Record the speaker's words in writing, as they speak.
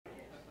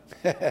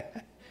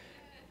It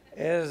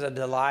is a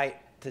delight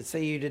to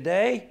see you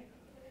today.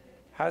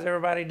 How's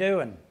everybody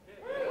doing?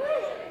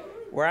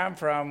 Where I'm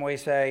from, we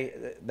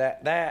say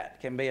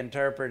that can be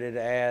interpreted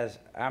as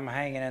I'm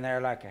hanging in there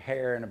like a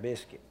hair in a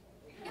biscuit.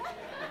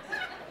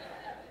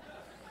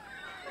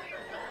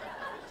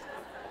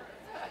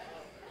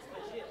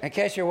 In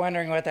case you're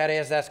wondering what that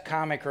is, that's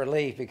comic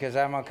relief, because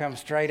I'm going to come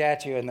straight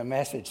at you in the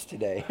message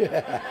today.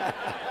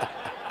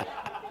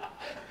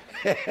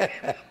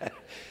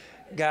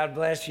 God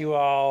bless you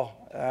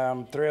all.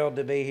 I'm thrilled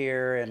to be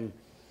here, and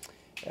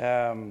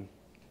I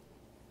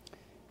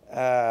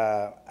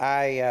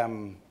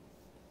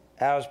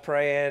was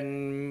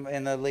praying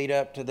in the lead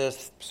up to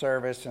this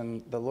service,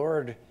 and the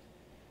Lord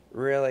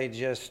really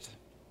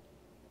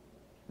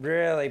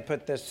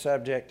put this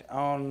subject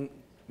on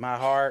my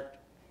heart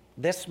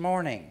this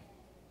morning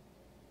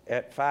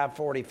at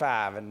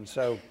 5:45, and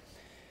so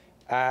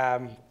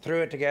I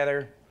threw it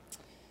together,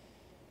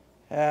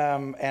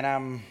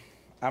 and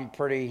I'm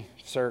pretty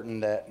certain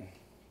that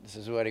this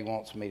is what He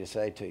wants me to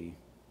say to you,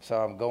 so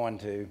I'm going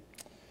to.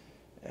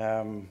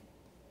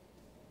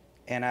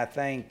 And I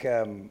think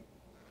I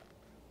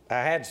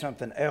had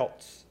something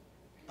else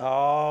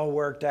all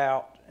worked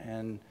out,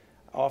 and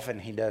often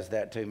He does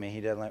that to me.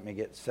 He doesn't let me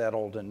get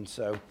settled, and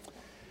so,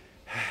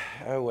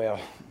 oh well,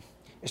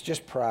 it's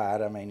just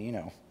pride. I mean, you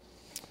know.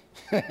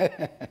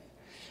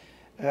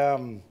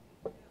 I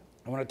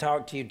want to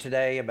talk to you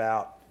today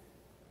about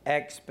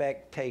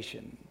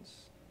expectations.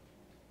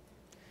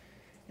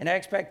 And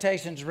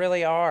expectations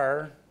really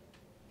are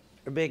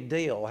a big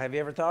deal. Have you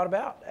ever thought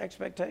about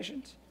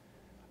expectations?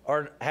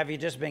 Or have you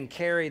just been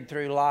carried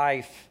through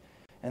life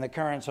and the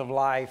currents of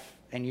life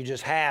and you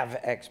just have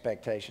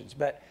expectations?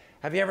 But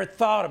have you ever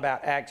thought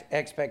about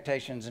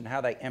expectations and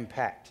how they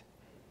impact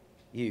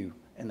you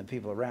and the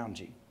people around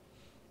you?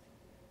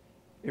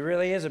 It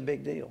really is a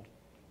big deal.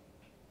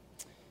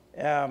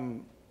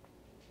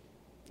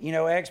 You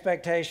know,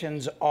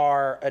 expectations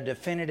are a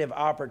definitive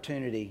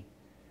opportunity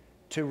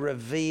to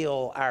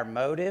reveal our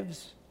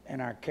motives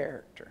and our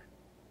character.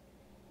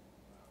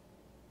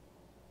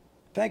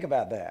 Think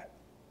about that.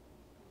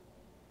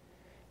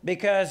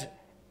 Because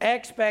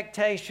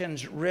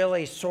expectations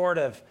really sort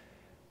of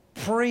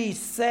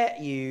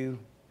preset you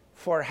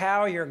for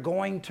how you're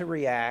going to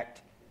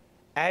react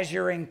as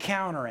you're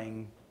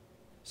encountering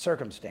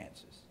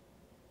circumstances.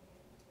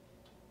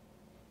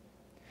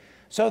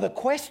 So the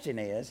question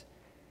is,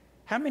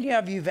 how many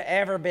of you have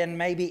ever been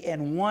maybe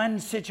in one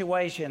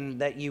situation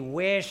that you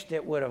wished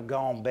it would have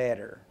gone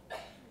better?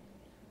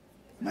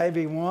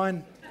 Maybe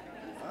one?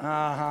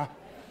 Uh-huh.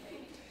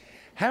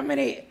 How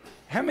many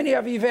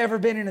of you have ever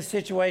been in a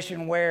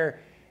situation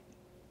where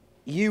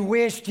you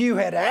wished you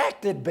had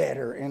acted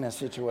better in a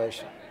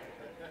situation?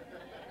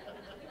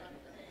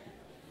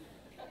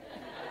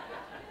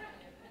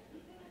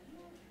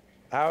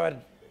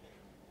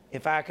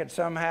 If I could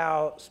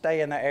somehow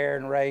stay in the air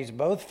and raise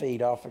both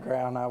feet off the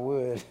ground, I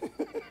would.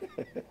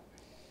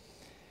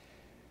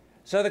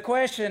 So the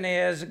question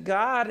is,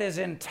 God is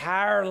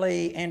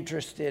entirely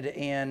interested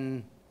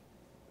in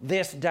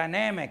this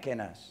dynamic in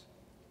us.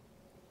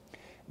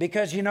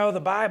 Because you know the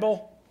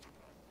Bible,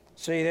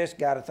 see this,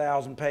 got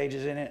 1,000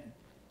 pages in it.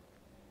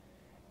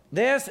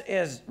 This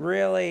is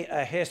really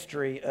a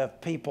history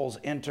of people's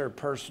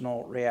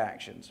interpersonal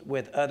reactions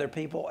with other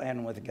people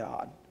and with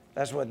God.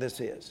 That's what this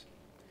is.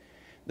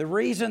 The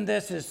reason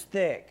this is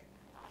thick,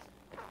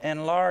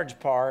 in large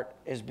part,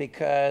 is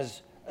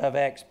because of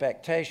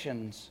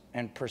expectations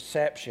and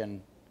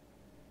perception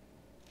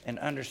and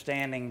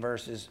understanding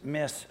versus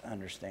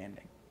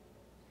misunderstanding.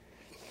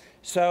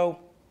 So,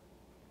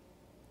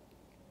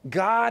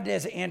 God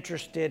is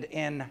interested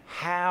in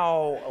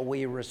how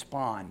we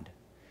respond.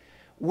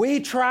 We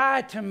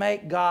try to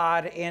make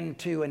God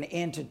into an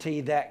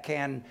entity that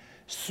can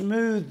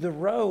smooth the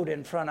road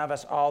in front of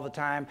us all the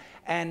time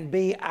and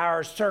be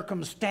our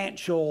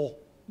circumstantial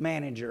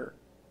manager,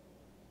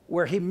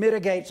 where He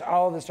mitigates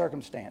all the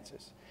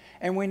circumstances.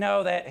 And we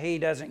know that He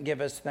doesn't give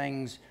us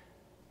things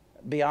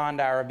beyond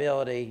our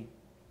ability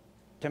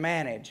to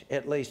manage,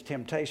 at least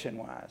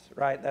temptation-wise,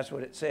 right? That's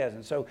what it says.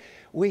 And so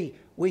we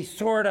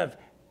sort of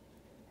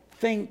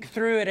think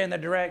through it in the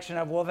direction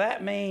of, well,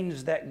 that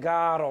means that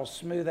God will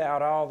smooth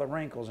out all the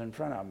wrinkles in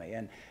front of me.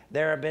 And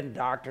there have been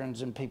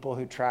doctrines and people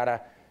who try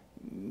to,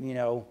 you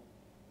know,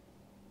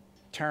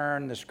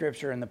 turn the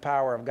Scripture and the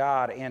power of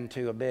God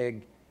into a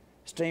big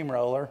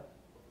steamroller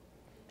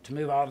to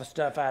move all the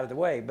stuff out of the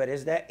way. But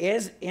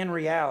is in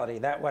reality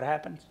that what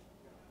happens?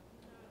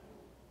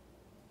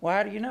 Well,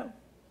 how do you know?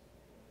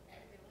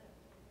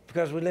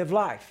 Because we live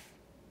life,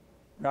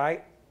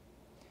 right?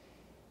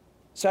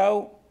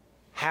 So,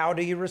 how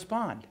do you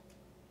respond?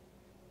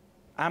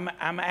 I'm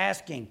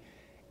asking.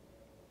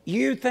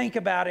 You think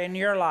about in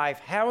your life,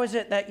 how is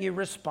it that you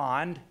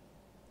respond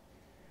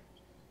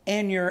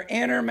in your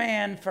inner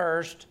man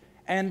first,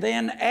 and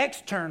then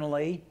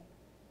externally,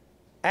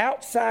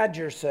 outside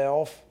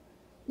yourself,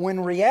 when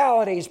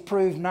realities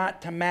prove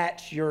not to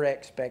match your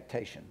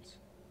expectations?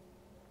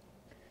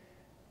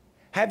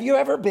 Have you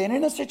ever been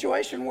in a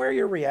situation where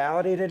your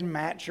reality didn't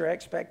match your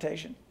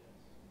expectation?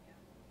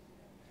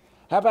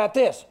 How about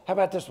this? How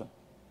about this one?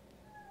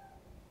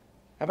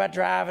 How about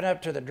driving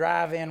up to the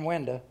drive-in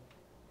window?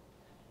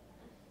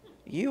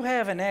 You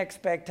have an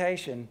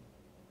expectation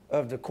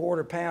of the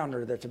quarter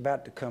pounder that's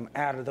about to come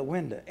out of the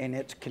window and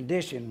its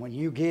condition when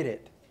you get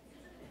it.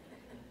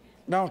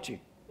 Don't you?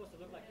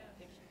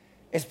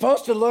 It's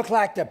supposed to look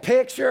like the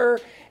picture.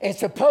 It's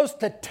supposed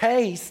to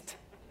taste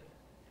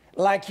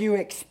like you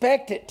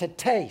expect it to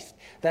taste.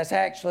 That's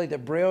actually the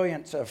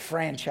brilliance of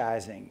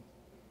franchising.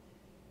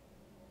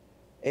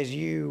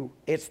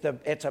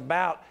 It's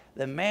about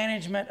the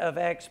management of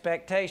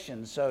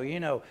expectations. So,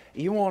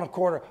 you want a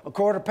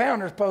quarter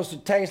pounder is supposed to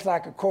taste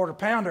like a quarter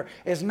pounder.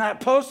 It's not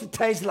supposed to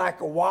taste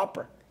like a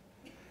Whopper.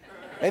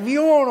 If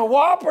you want a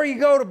Whopper, you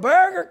go to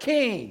Burger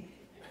King.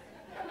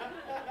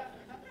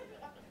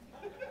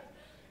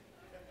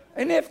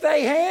 And if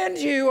they hand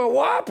you a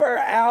Whopper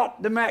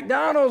out the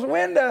McDonald's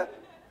window,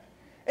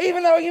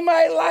 even though you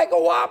might like a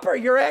Whopper,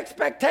 your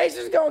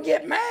expectations going to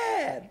get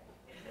mad.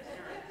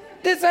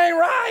 This ain't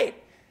right.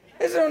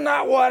 This is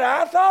not what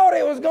I thought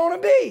it was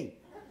going to be.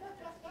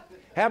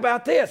 How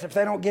about this? If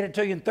they don't get it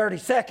to you in 30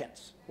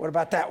 seconds, what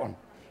about that one?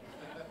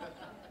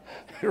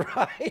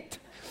 Right?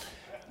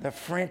 The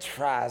French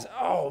fries,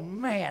 oh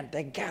man,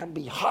 they got to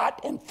be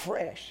hot and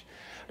fresh.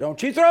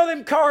 Don't you throw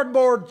them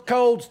cardboard,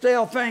 cold,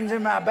 stale things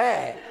in my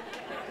bag.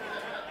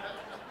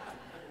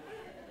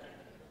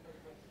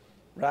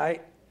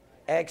 Right?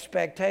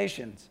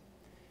 Expectations.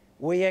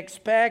 We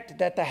expect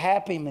that the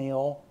Happy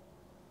Meal,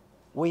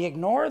 we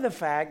ignore the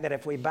fact that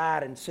if we buy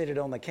it and sit it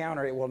on the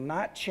counter, it will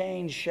not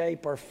change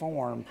shape or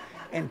form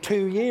in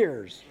 2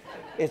 years.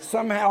 It's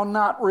somehow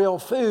not real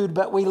food,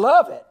 but we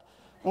love it.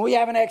 And we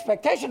have an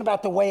expectation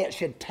about the way it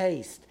should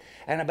taste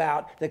and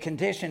about the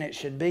condition it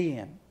should be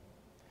in.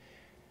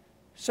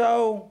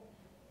 So,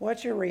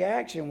 what's your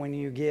reaction when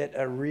you get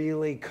a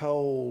really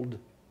cold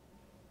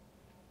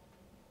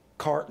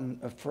carton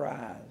of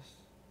fries?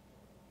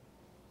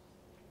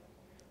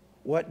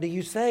 What do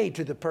you say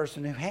to the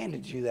person who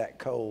handed you that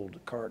cold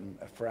carton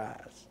of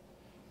fries?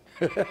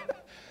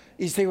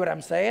 You see what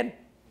I'm saying?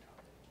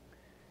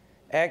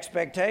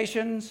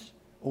 Expectations.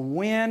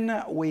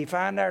 When we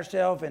find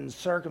ourselves in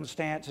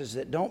circumstances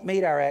that don't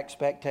meet our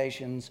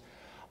expectations,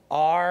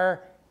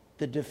 are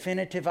the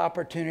definitive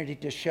opportunity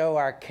to show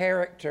our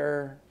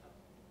character.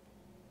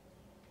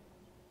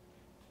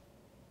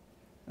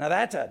 Now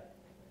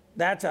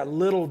that's a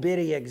little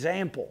bitty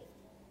example.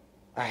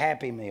 A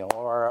Happy Meal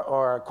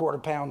or a quarter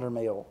pounder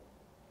meal.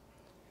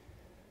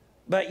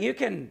 But you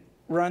can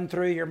run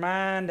through your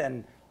mind,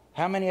 and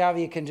how many of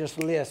you can just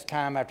list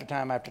time after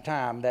time after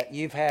time that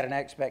you've had an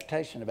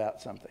expectation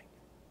about something?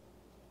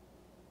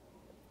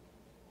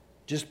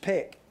 Just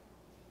pick.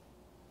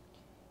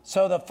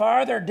 So the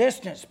farther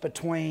distance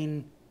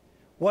between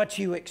what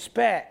you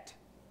expect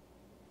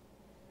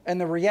and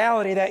the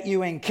reality that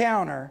you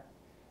encounter,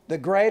 the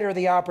greater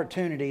the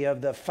opportunity of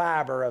the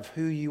fiber of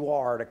who you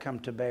are to come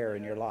to bear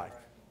in your life.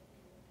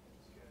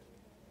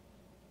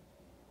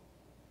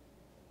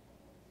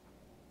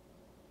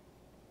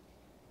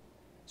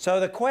 So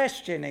the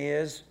question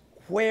is,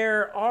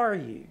 where are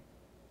you?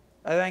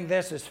 I think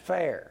this is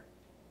fair.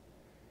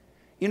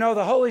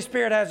 The Holy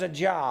Spirit has a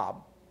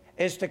job,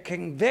 is to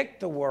convict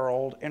the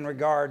world in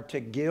regard to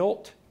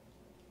guilt,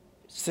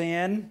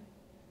 sin,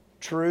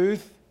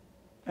 truth,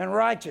 and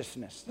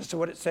righteousness. This is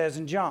what it says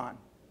in John.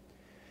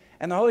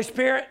 And the Holy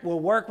Spirit will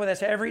work with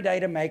us every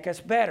day to make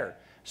us better.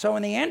 So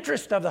in the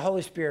interest of the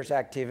Holy Spirit's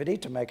activity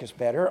to make us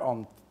better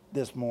on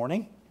this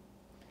morning,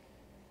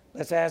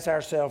 let's ask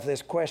ourselves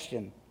this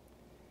question.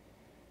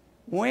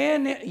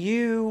 When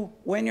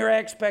your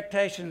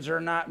expectations are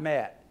not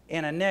met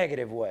in a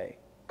negative way,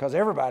 because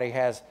everybody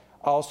has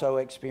also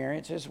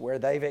experiences where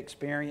they've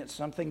experienced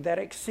something that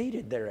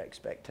exceeded their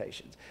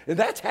expectations.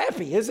 That's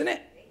happy, isn't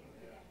it?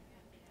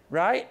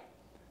 Right?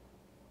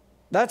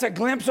 That's a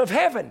glimpse of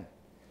heaven.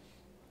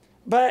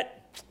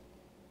 But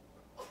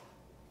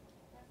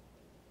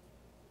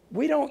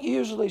we don't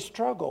usually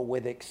struggle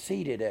with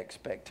exceeded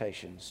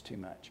expectations too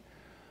much.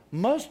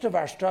 Most of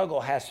our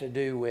struggle has to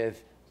do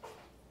with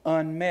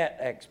unmet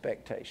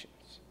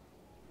expectations.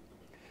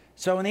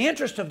 So in the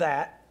interest of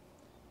that,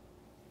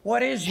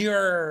 what is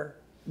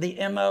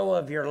the MO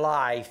of your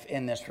life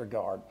in this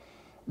regard?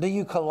 Do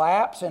you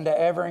collapse into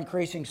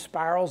ever-increasing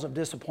spirals of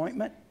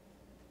disappointment?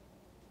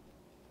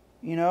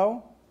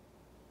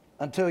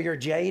 Until you're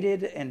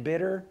jaded and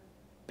bitter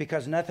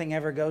because nothing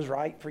ever goes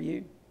right for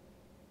you?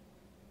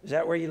 Is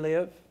that where you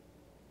live?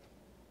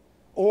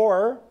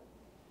 Or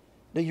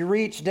do you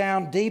reach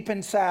down deep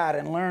inside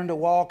and learn to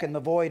walk in the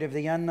void of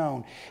the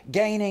unknown,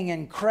 gaining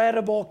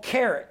incredible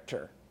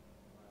character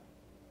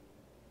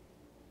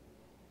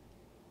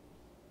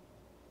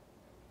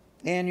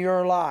in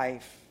your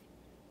life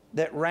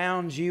that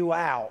rounds you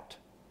out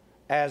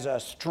as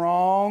a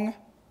strong,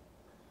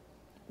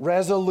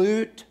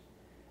 resolute,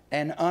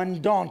 and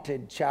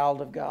undaunted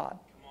child of God?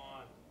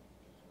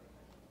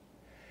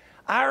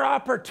 Our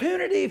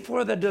opportunity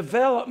for the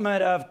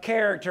development of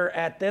character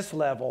at this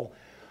level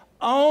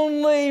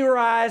only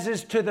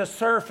rises to the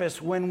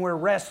surface when we're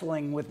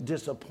wrestling with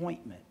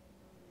disappointment.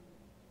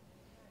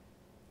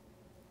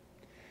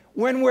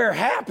 When we're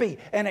happy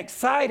and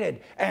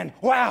excited and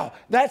wow,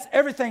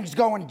 everything's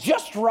going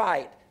just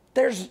right,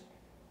 there's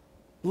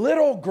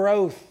little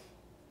growth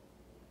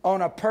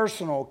on a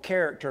personal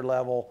character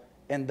level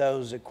in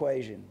those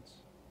equations.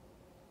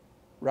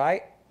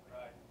 Right?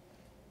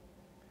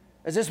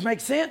 Does this make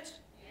sense?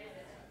 Yes.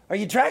 Are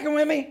you tracking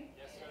with me?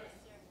 Yes, sir.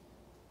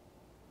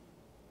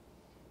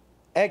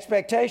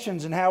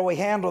 Expectations and how we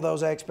handle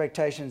those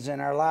expectations in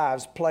our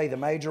lives play the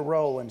major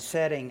role in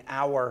setting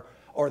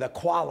the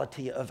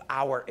quality of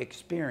our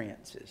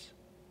experiences.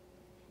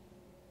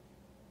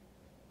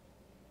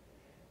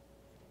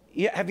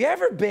 Have you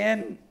ever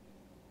been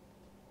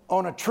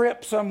on a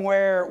trip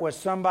somewhere with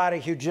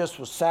somebody who just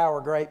was sour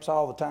grapes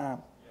all the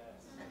time? Yes.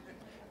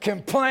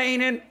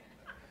 Complaining,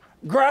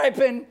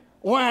 griping,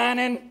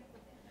 whining.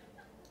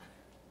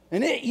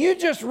 And you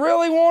just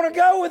really want to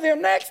go with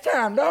them next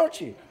time,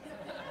 don't you?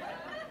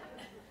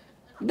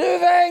 Do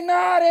they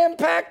not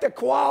impact the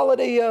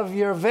quality of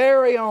your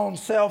very own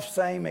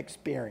self-same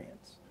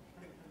experience?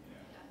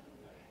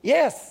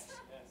 Yes.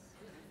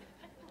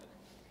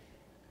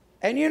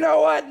 And you know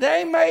what?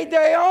 They made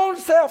their own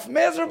self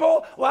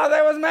miserable while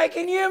they was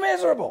making you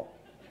miserable.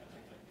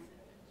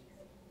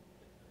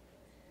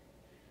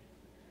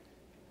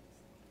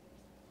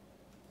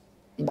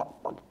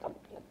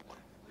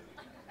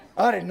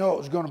 I didn't know it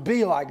was going to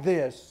be like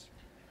this.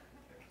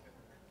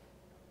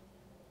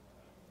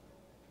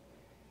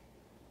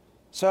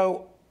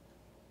 So,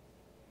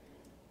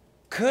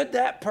 could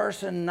that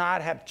person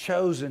not have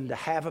chosen to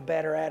have a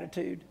better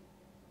attitude?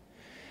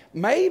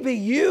 Maybe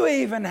you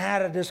even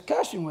had a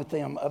discussion with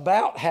them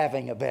about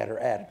having a better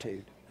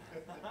attitude.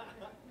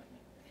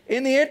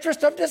 In the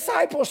interest of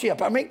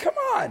discipleship. I mean, come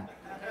on.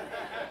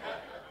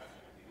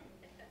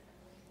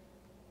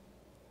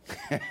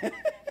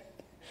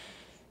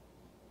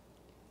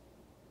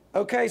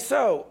 Okay,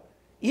 so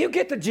you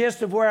get the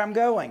gist of where I'm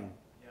going.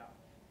 Yeah.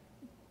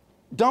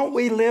 Don't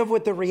we live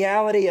with the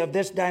reality of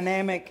this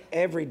dynamic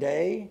every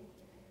day?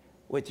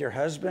 With your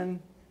husband,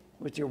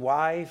 with your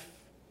wife,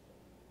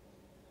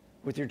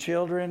 with your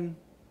children,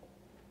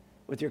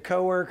 with your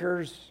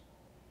coworkers,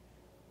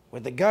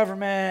 with the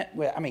government.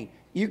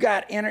 You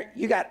got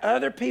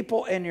other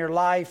people in your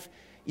life.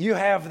 You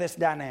have this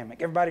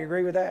dynamic. Everybody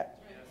agree with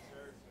that? Yes,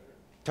 sir.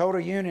 Total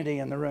unity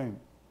in the room.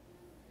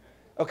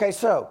 Okay,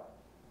 so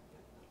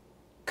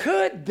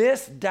could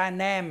this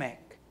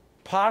dynamic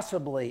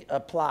possibly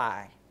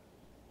apply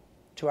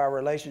to our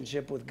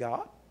relationship with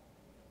God?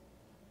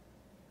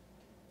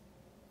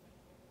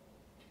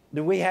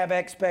 Do we have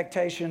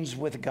expectations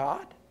with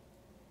God?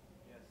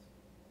 Yes.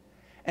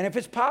 And if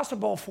it's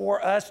possible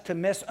for us to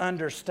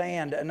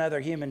misunderstand another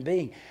human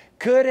being,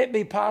 could it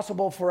be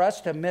possible for us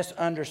to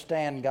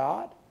misunderstand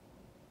God?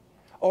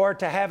 Or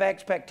to have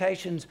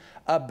expectations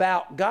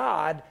about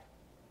God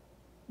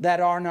that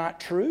are not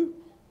true?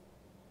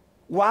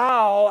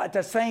 While at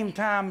the same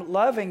time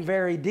loving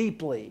very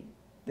deeply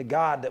the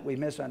God that we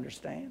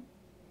misunderstand?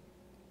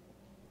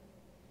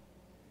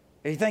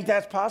 Do you think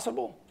that's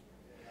possible?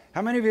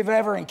 How many of you have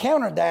ever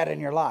encountered that in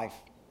your life?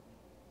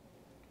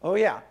 Oh,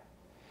 yeah.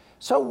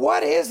 So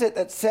what is it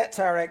that sets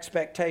our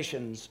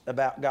expectations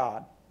about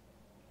God?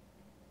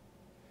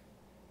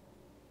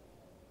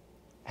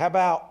 How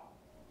about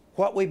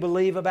what we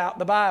believe about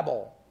the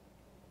Bible?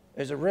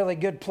 Is a really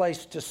good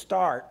place to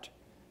start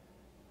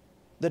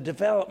the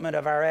development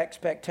of our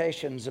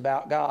expectations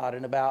about God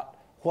and about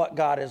what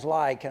God is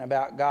like and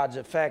about God's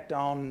effect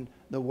on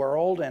the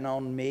world and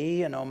on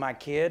me and on my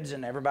kids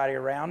and everybody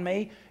around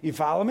me. You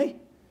follow me?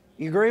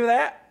 You agree with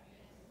that?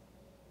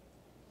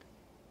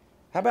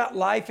 How about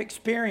life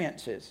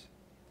experiences?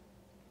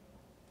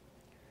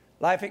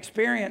 Life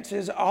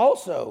experiences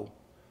also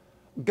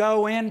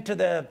go into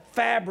the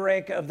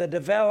fabric of the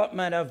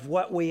development of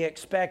what we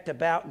expect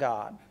about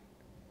God.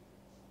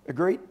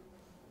 Agreed?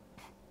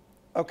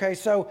 Okay,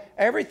 so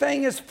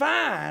everything is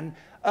fine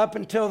up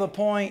until the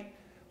point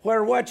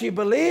where what you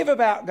believe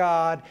about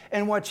God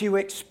and what you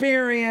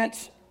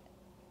experience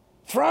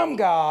from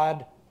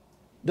God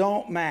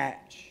don't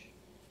match,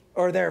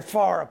 or they're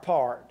far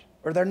apart,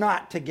 or they're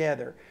not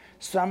together.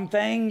 Some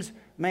things,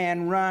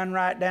 man, run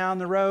right down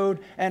the road,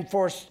 and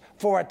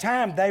for a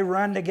time they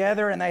run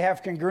together and they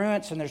have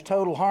congruence and there's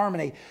total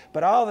harmony.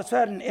 But all of a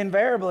sudden,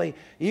 invariably,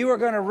 you are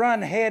going to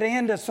run head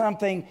into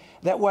something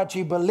that what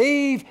you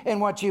believe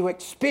and what you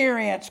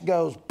experience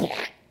goes.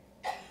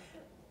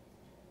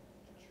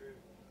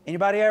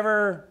 Anybody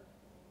ever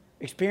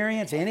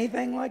experience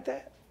anything like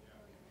that?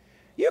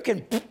 You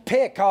can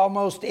pick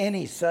almost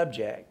any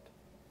subject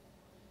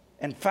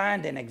and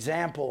find an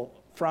example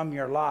from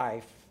your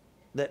life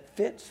that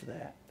fits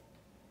that.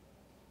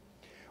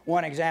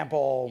 One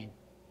example,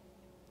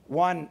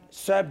 one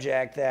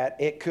subject that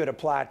it could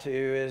apply to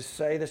is,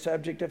 say, the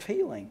subject of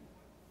healing.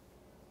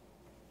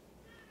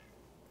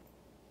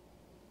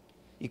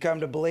 You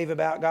come to believe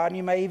about God, and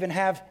you may even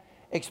have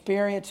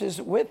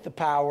experiences with the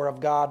power of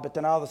God, but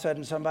then all of a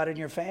sudden somebody in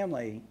your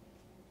family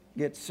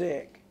gets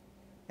sick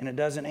and it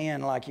doesn't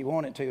end like you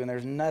want it to, and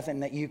there's nothing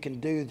that you can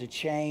do to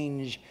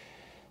change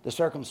the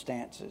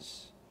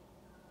circumstances.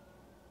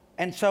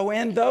 And so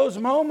in those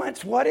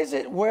moments, what is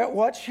it?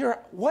 What's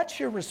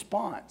your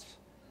response?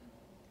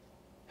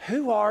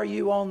 Who are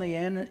you on the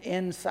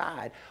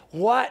inside?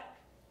 What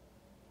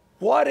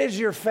is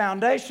your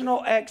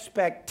foundational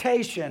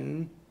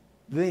expectation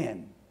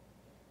then?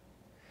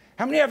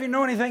 How many of you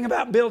know anything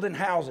about building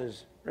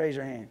houses? Raise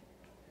your hand.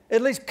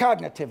 At least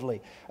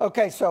cognitively.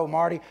 Okay, so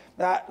Marty,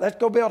 let's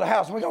go build a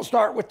house. We're going to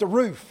start with the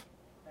roof.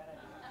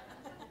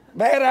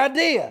 Bad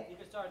idea. You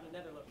can start in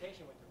another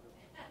location with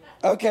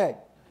the roof. Okay.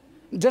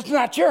 Just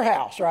not your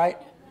house, right?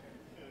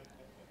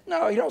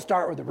 No, you don't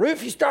start with the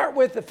roof. You start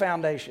with the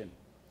foundation.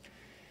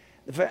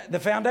 The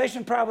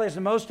foundation probably is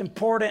the most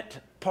important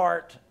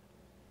part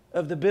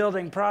of the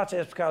building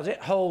process because it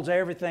holds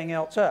everything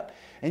else up.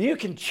 And you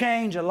can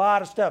change a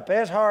lot of stuff.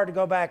 It's hard to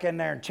go back in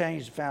there and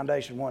change the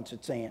foundation once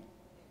it's in.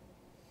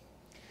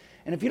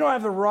 And if you don't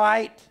have the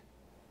right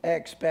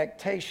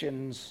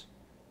expectations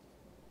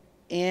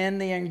in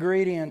the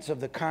ingredients of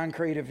the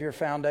concrete of your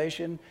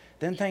foundation,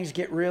 then things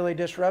get really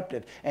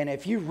disruptive. And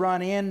if you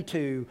run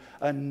into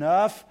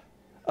enough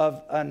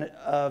of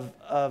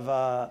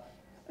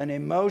an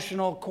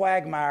emotional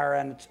quagmire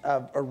and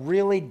a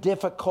really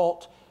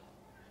difficult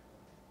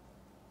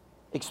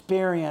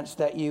experience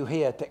that you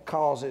hit that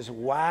causes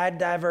wide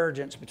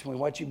divergence between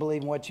what you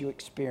believe and what you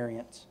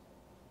experience,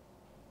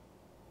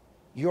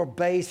 your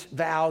base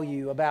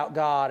value about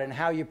God and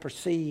how you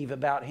perceive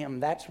about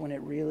Him, that's when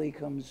it really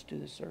comes to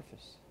the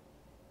surface.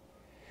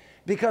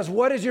 Because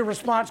what is your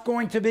response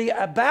going to be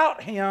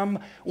about Him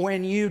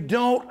when you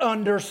don't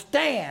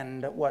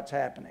understand what's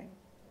happening?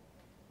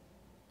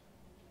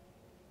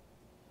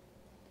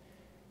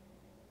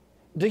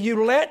 Do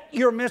you let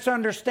your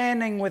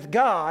misunderstanding with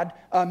God,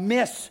 a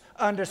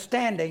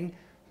misunderstanding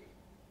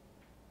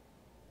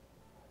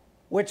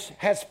which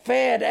has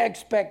fed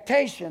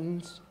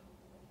expectations,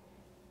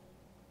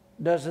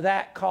 does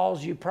that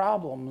cause you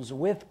problems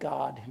with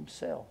God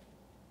Himself?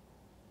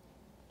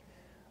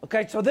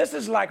 Okay, so this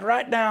is like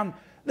right down,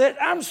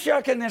 I'm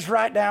shucking this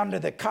right down to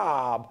the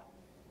cob.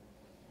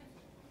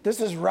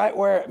 This is right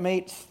where it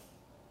meets,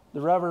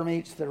 the rubber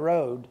meets the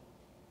road,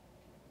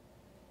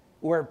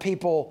 where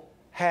people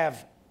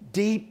have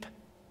deep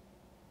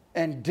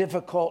and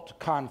difficult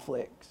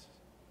conflicts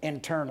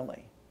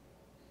internally.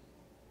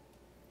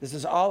 This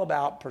is all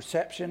about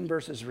perception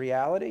versus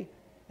reality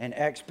and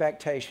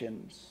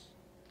expectations.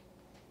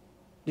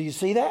 Do you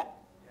see that?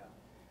 Yeah.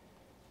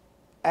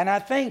 And I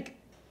think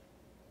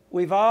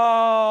we've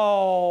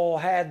all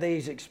had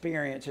these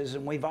experiences,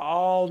 and we've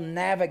all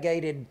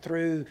navigated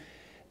through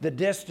the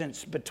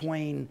distance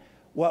between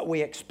what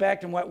we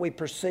expect and what we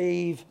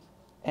perceive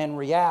and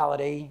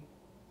reality,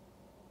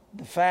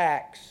 the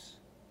facts.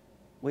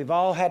 We've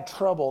all had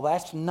trouble.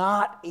 That's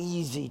not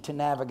easy to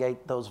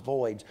navigate those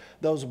voids,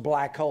 those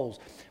black holes.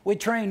 We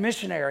train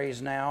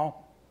missionaries now,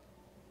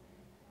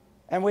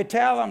 and we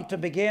tell them to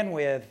begin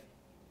with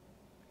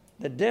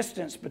the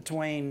distance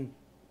between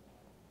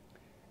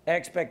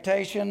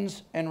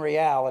expectations and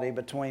reality,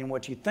 between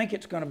what you think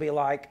it's going to be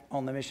like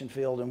on the mission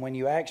field and when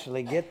you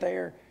actually get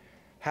there,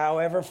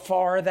 however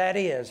far that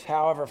is,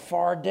 however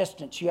far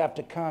distance you have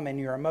to come in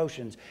your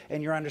emotions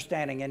and your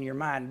understanding and your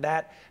mind,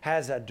 that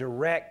has a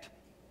direct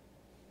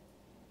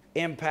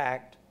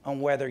impact on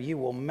whether you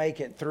will make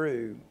it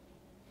through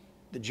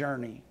the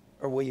journey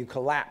or will you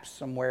collapse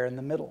somewhere in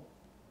the middle.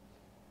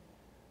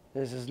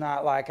 This is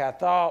not like I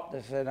thought.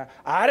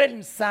 I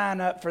didn't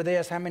sign up for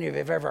this. How many of you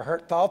have ever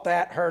heard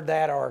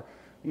that, or,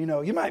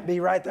 you might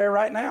be right there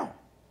right now.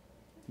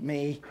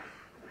 Me.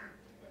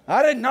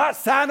 I did not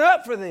sign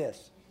up for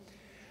this.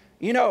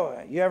 You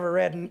ever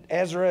read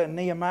Ezra and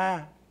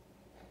Nehemiah?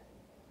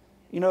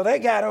 They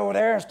got over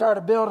there and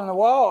started building the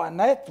wall, and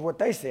that's what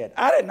they said.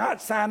 I did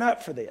not sign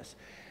up for this.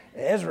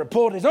 Ezra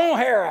pulled his own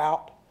hair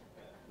out.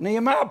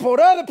 Nehemiah pulled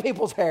other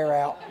people's hair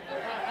out.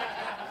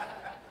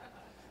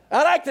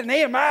 I like the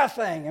Nehemiah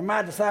thing in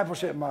my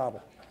discipleship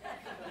model.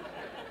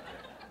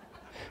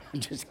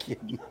 I'm just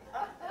kidding.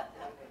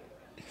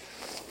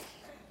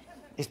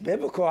 It's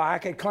biblical. I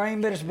could claim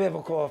that it's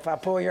biblical if I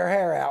pull your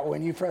hair out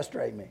when you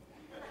frustrate me.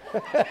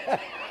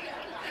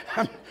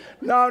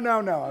 No,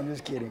 I'm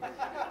just kidding.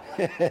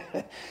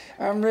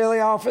 I'm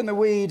really off in the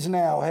weeds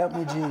now. Help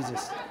me,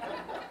 Jesus.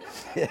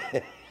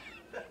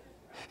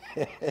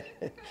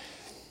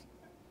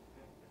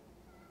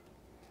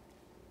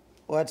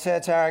 What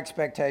sets our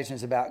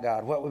expectations about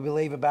God? What we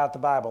believe about the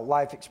Bible,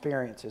 life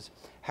experiences.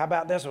 How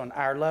about this one?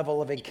 Our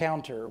level of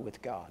encounter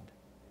with God.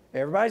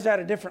 Everybody's at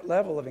a different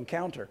level of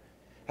encounter.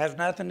 Has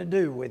nothing to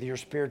do with your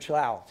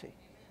spirituality.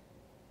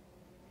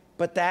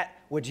 But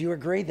would you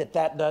agree that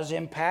does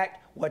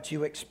impact what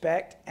you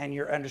expect and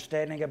your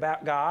understanding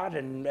about God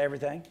and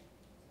everything?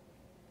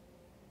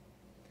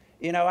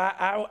 When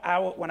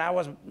I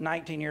was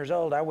 19 years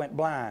old, I went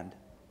blind.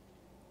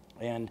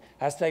 And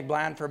I stayed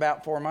blind for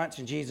about 4 months,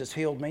 and Jesus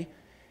healed me.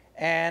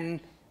 And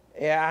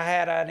I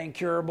had an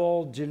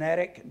incurable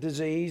genetic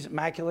disease,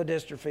 macular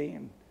dystrophy,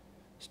 and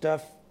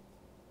stuff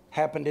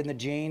happened in the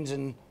genes,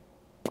 and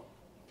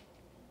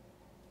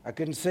I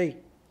couldn't see.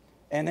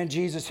 And then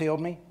Jesus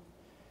healed me.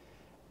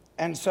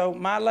 And so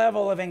my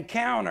level of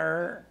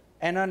encounter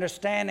and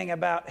understanding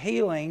about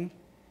healing,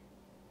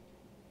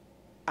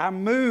 I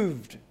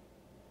moved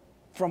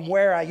from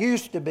where I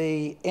used to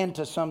be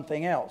into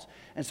something else.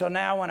 And so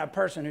now when a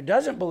person who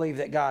doesn't believe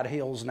that God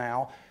heals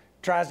now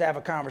tries to have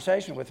a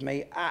conversation with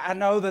me, I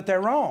know that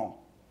they're wrong.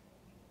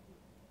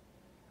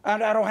 I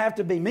don't have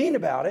to be mean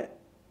about it.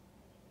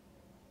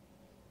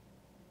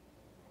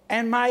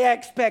 And my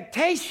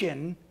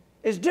expectation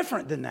is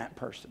different than that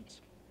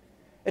person's.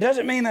 It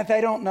doesn't mean that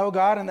they don't know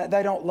God and that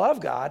they don't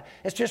love God.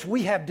 It's just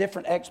we have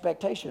different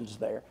expectations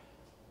there.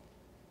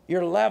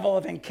 Your level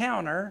of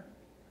encounter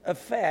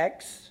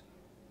affects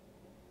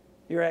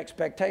your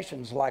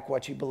expectations, like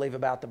what you believe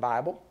about the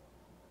Bible,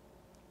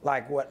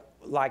 like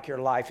your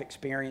life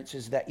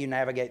experiences that you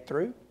navigate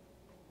through.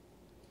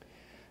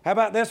 How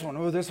about this one?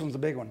 Oh, this one's a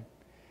big one.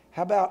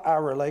 How about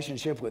our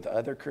relationship with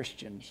other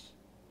Christians?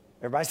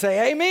 Everybody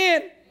say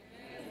amen. Amen.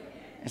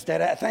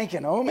 Instead of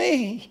thinking, oh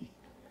me.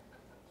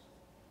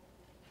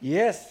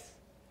 Yes.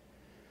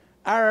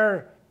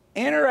 Our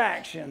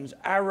interactions,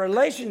 our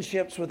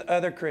relationships with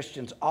other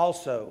Christians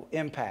also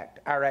impact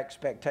our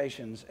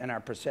expectations and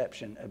our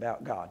perception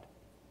about God.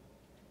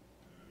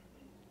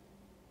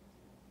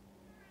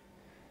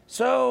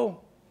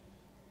 So,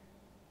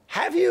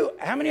 how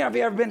many of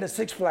you ever been to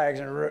Six Flags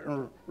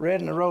and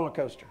ridden a roller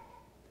coaster?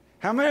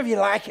 How many of you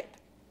like it?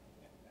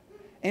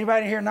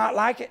 Anybody here not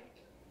like it?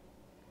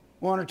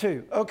 One or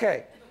two.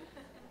 Okay.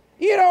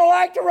 You don't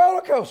like the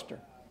roller coaster.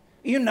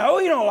 You know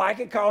you don't like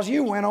it because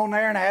you went on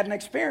there and had an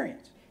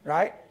experience,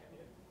 right?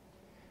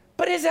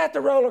 But is that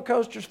the roller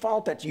coaster's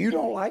fault that you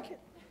don't like it?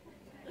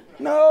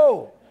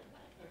 No.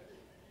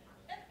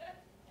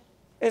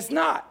 It's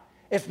not.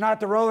 It's not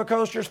the roller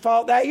coaster's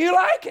fault that you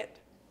like it.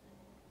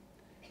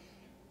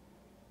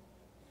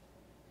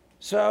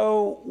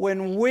 So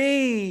when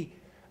we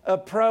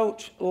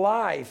approach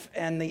life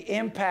and the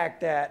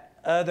impact that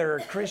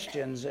other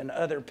Christians and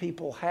other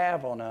people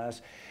have on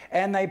us,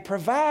 and they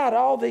provide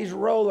all these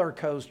roller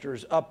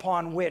coasters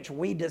upon which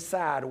we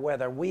decide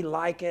whether we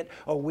like it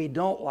or we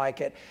don't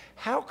like it,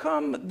 how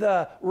come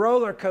the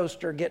roller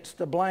coaster gets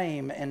the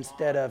blame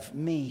instead of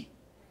me?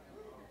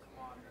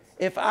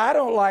 If I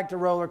don't like the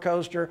roller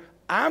coaster,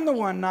 I'm the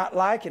one not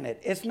liking it.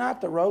 It's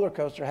not the roller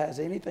coaster has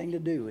anything to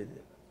do with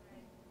it.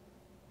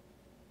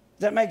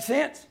 Does that make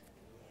sense?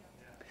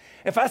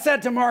 If I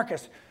said to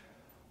Marcus,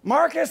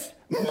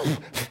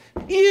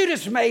 you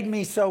just made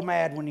me so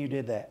mad when you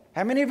did that.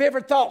 How many of you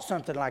ever thought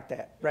something like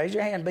that? Raise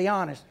your hand, be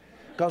honest.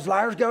 Because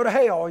liars go to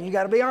hell and you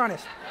got to be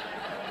honest.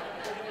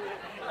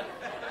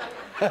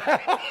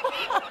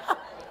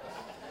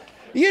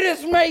 You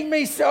just made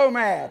me so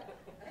mad.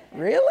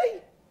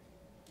 Really?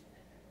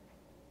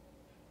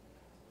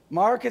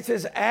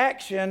 Marcus's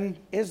action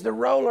is the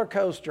roller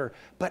coaster,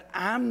 but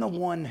I'm the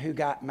one who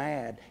got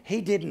mad.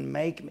 He didn't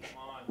make me.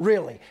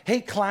 Really.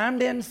 He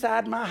climbed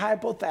inside my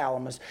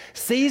hypothalamus,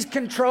 seized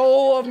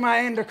control of my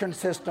endocrine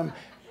system,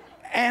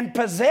 and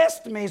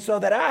possessed me so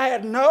that I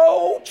had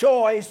no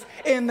choice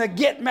in the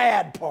get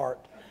mad part.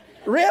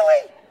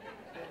 Really?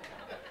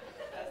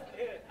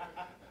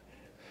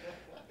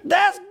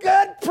 That's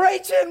good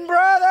preaching,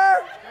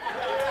 brother.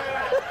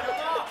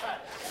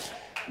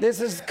 This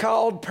is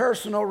called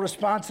personal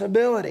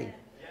responsibility.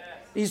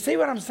 You see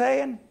what I'm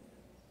saying?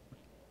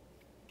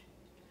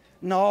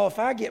 No, if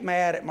I get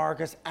mad at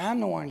Marcus, I'm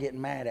the one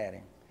getting mad at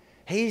him.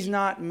 He's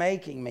not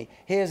making me.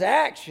 His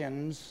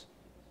actions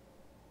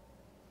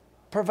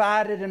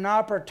provided an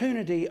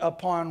opportunity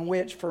upon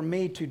which for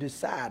me to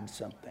decide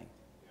something.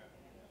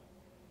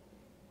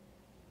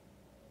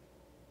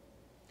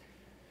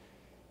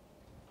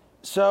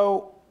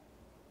 So,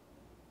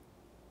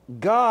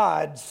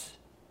 God's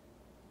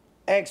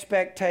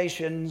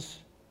expectations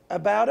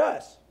about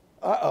us.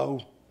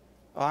 Uh-oh.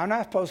 I'm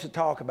not supposed to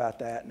talk about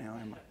that now,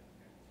 am I?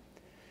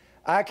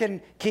 I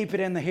can keep it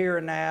in the here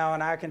and now,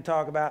 and I can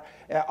talk about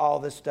all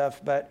this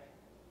stuff. But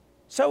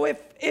so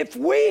if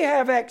we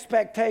have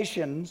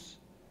expectations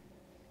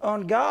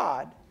on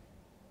God,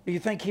 do you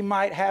think He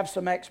might have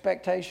some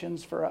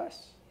expectations for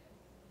us?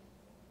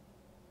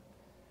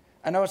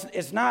 I know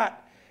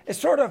it's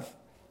sort of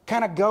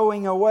kind of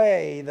going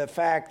away, the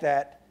fact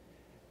that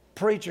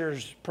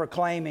preachers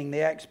proclaiming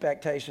the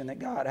expectation that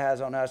God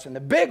has on us. And the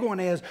big one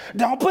is,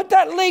 don't put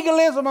that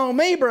legalism on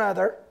me,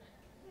 brother.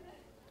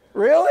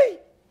 Really?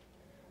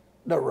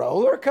 The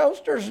roller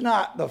coaster's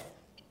not the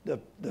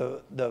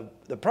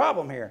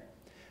problem here.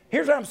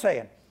 Here's what I'm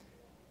saying.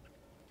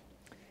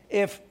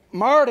 If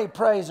Marty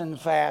prays and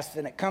fasts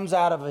and it comes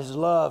out of his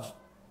love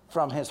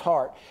from his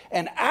heart,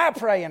 and I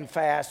pray and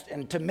fast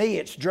and to me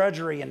it's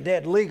drudgery and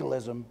dead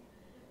legalism,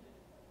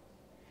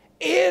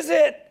 is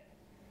it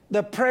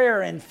the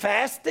prayer and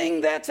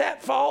fasting that's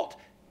at fault?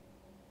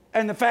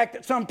 And the fact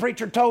that some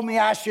preacher told me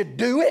I should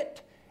do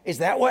it? Is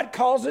that what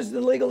causes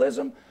the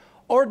legalism?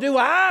 Or do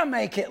I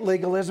make it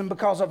legalism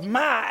because of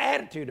my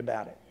attitude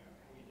about it?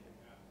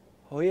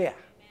 Oh, yeah.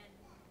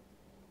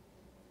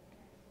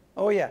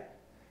 Oh, yeah.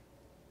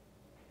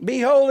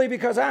 Be holy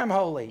because I'm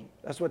holy.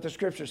 That's what the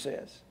scripture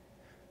says.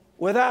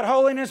 Without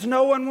holiness,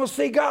 no one will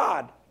see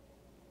God.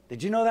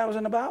 Did you know that was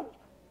in the Bible?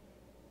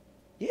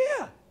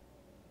 Yeah.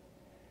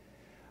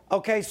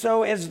 Okay,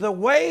 so is the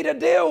way to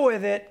deal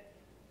with it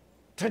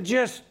to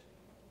just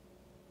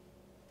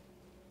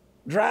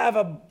drive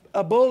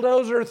a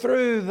bulldozer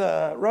through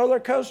the roller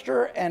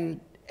coaster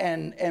and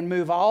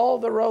move all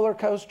the roller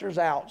coasters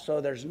out so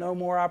there's no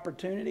more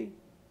opportunity?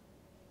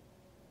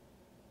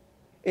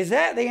 Is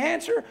that the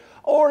answer?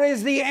 Or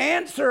is the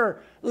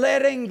answer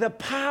letting the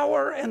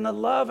power and the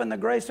love and the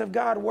grace of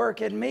God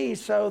work in me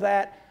so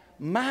that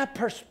my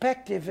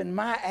perspective and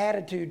my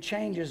attitude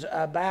changes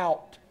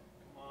about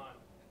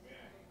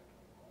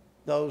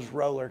those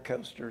roller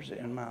coasters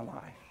in my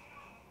life?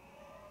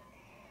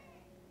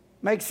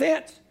 Make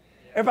sense?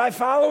 Everybody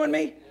following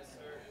me? Yes, sir.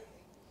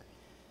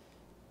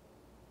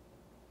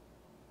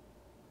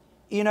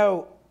 You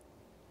know,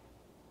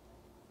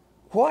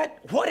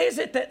 what is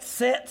it that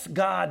sets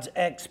God's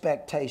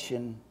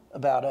expectation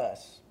about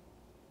us?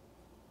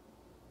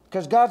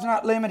 Because God's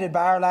not limited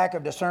by our lack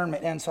of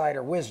discernment, insight,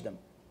 or wisdom.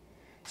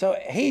 So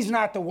He's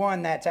not the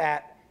one that's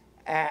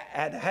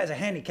has a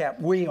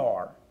handicap. We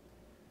are.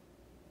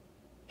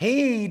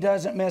 He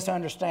doesn't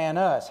misunderstand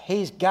us.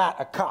 He's got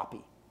a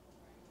copy.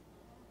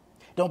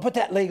 Don't put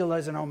that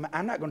legalism on me.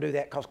 I'm not going to do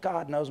that because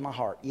God knows my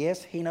heart.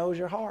 Yes, He knows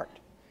your heart.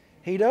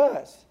 He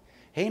does.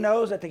 He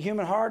knows that the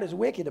human heart is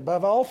wicked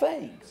above all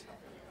things.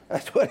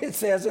 That's what it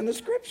says in the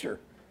Scripture.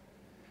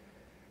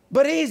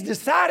 But He's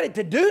decided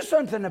to do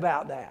something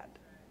about that.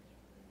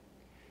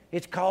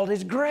 It's called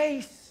His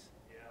grace.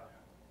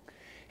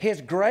 His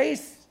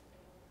grace,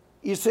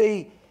 you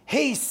see,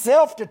 He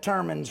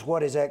self-determines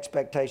what His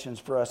expectations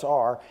for us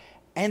are,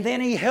 and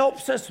then He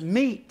helps us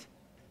meet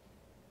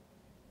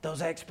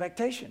those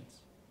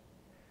expectations.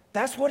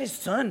 That's what His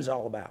Son's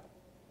all about.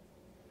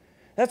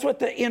 That's what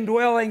the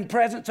indwelling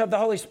presence of the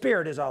Holy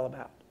Spirit is all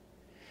about.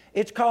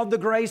 It's called the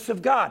grace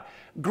of God.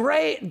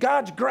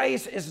 God's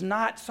grace is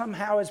not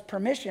somehow His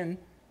permission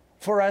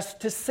for us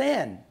to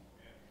sin.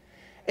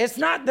 It's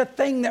not the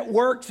thing that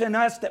works in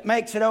us that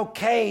makes it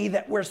okay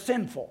that we're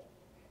sinful.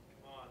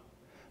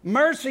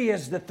 Mercy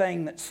is the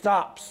thing that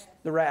stops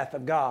the wrath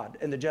of God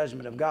and the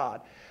judgment of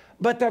God.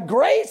 But the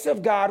grace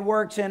of God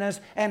works in us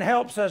and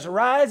helps us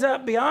rise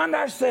up beyond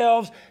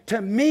ourselves to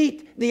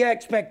meet the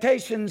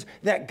expectations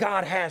that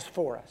God has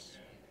for us.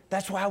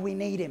 That's why we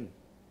need Him.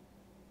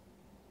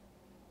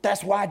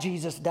 That's why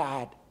Jesus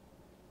died.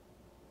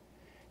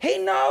 He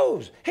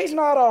knows. He's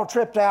not all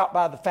tripped out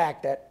by the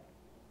fact that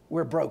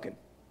we're broken.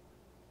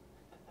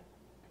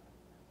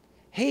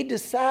 He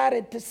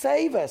decided to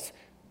save us.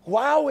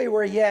 While we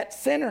were yet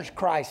sinners,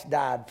 Christ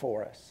died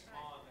for us.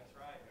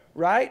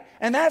 Right?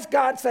 And that's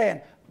God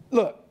saying,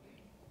 look,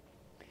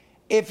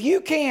 if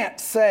you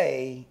can't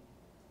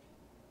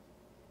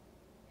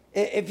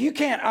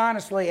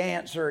honestly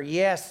answer,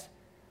 yes,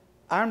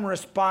 I'm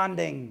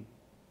responding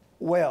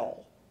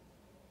well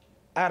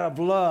out of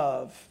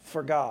love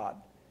for God.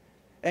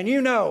 And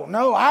you know,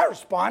 no, I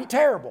respond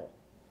terrible,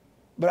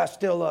 but I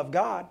still love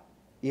God.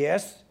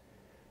 Yes,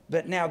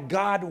 but now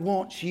God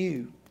wants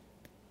you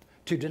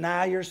to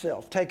deny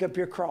yourself, take up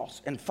your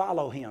cross, and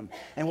follow Him.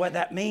 And what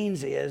that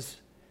means is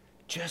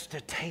just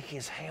to take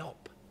His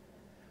help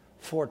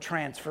for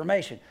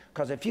transformation.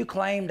 Because if you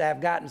claim to have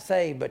gotten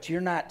saved, but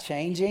you're not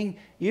changing,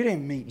 you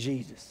didn't meet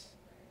Jesus.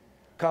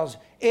 Because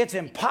it's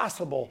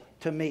impossible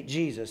to meet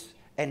Jesus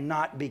and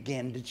not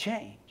begin to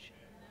change.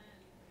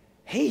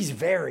 He's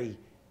very,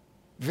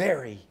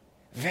 very,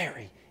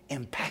 very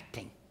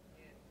impacting.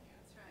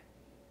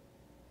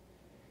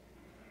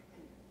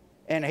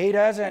 And He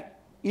doesn't,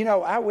 you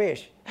know, I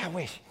wish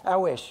we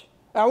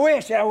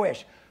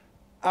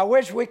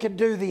could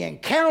do the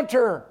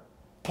encounter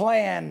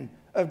plan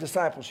of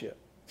discipleship.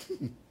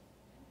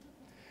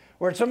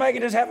 Where somebody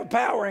can just have a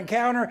power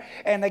encounter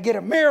and they get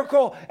a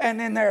miracle and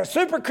then they're a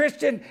super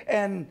Christian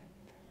and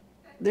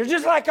they're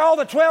just like all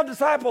the 12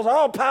 disciples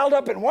all piled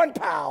up in one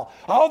pile.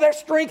 All their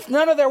strengths,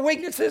 none of their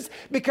weaknesses,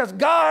 because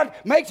God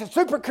makes a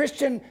super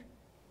Christian.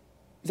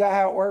 Is that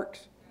how it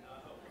works?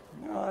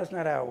 No, that's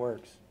not how it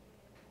works.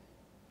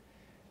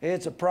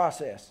 It's a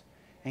process.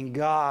 And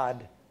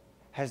God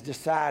has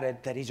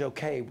decided that He's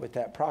okay with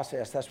that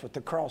process. That's what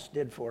the cross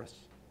did for us.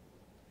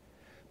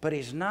 But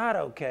He's not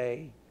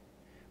okay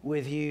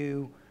with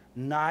you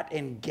not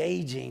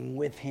engaging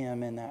with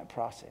Him in that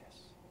process.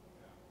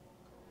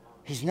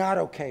 He's not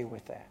okay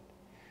with that.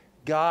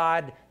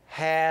 God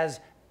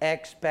has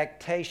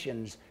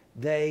expectations.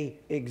 They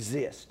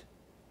exist.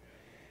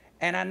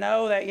 And I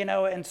know that, you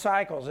know, in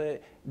cycles,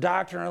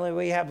 doctrinally,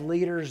 we have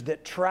leaders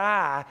that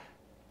try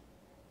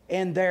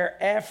in their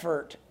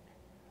effort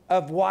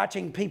of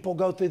watching people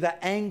go through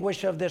the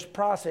anguish of this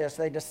process,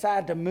 they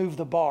decide to move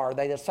the bar.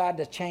 They decide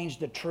to change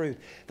the truth.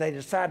 They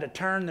decide to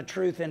turn the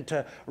truth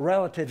into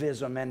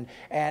relativism,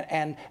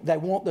 and they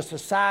want the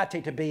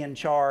society to be in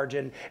charge,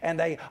 and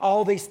they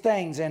all these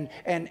things, and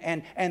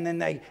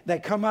then they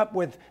come up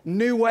with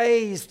new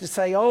ways to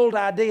say old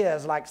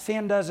ideas like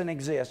sin doesn't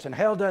exist and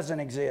hell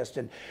doesn't exist,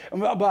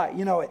 but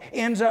you know it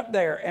ends up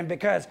there, and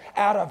because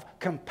out of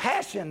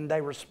compassion they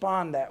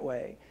respond that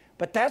way.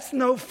 But that's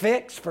no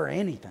fix for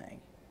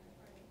anything.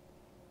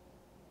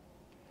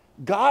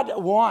 God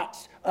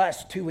wants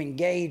us to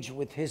engage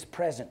with His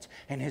presence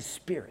and His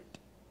Spirit.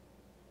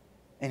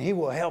 And He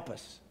will help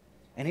us.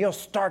 And He'll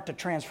start the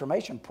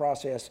transformation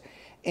process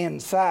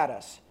inside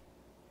us.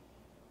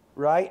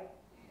 Right?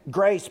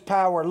 Grace,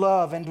 power,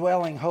 love,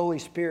 indwelling Holy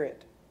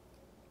Spirit.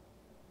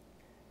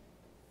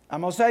 I'm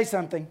going to say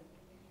something.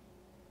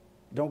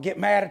 Don't get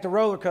mad at the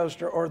roller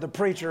coaster or the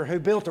preacher who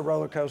built the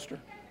roller coaster.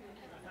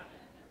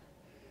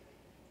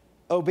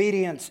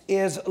 Obedience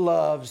is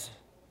love's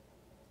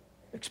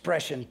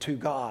expression to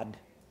God.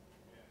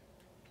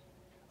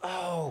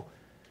 Oh,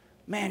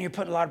 man, you're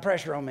putting a lot of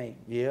pressure on me.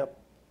 Yep.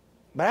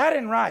 But I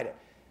didn't write it.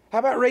 How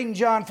about reading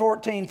John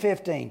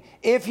 14:15?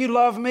 If you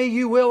love me,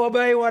 you will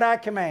obey what I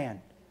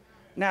command.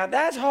 Now,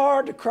 that's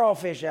hard to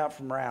crawfish out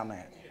from around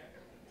that.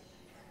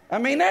 I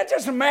mean, that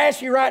just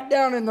mash you right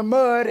down in the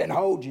mud and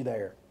hold you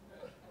there.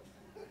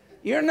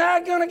 You're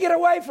not going to get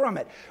away from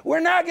it. We're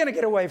not going to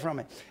get away from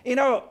it. You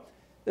know,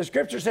 the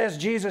Scripture says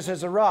Jesus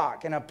is a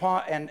rock, and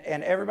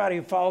everybody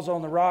who falls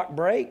on the rock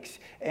breaks,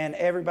 and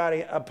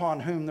everybody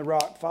upon whom the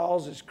rock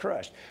falls is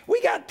crushed.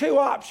 We got two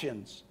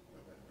options.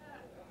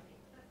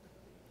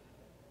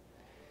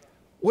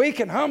 We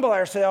can humble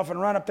ourselves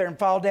and run up there and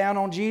fall down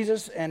on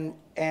Jesus, and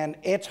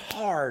it's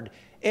hard.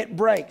 It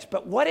breaks.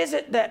 But what is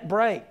it that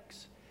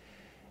breaks?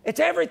 It's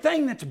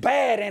everything that's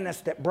bad in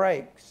us that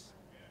breaks.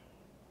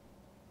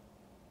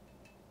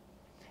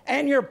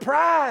 And your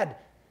pride,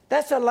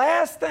 that's the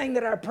last thing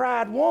that our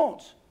pride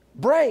wants.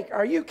 Break.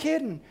 Are you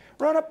kidding?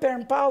 Run up there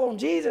and fall on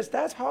Jesus.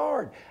 That's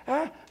hard.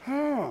 That's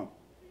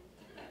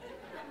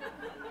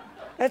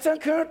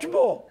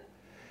uncomfortable.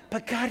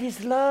 But God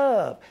is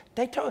love.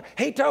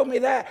 He told me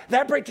that.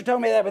 That preacher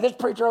told me that. But this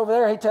preacher over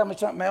there, he told me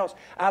something else.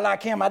 I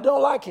like him. I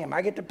don't like him.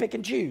 I get to pick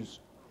and choose.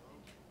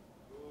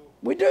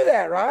 We do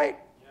that, right?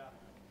 Yeah.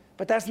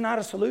 But that's not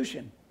a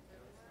solution.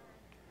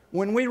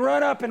 When we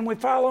run up and we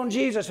fall on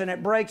Jesus and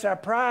it breaks our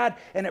pride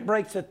and it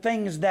breaks the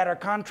things that are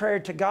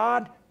contrary to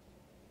God,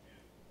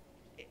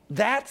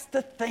 that's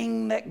the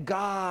thing that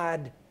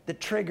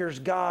triggers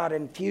God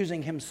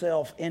infusing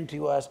Himself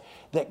into us,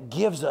 that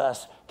gives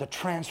us the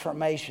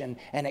transformation,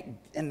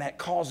 and that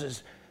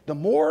causes, the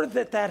more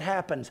that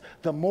happens,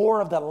 the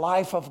more of the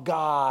life of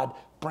God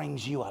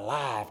brings you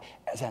alive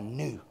as a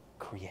new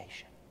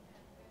creation.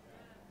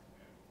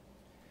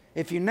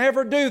 If you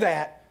never do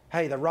that,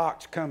 hey, the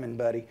rock's coming,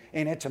 buddy.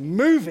 And it's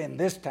moving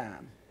this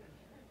time.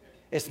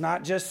 It's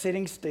not just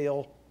sitting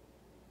still.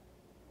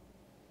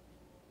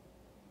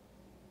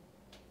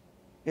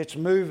 It's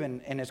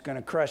moving, and it's going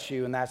to crush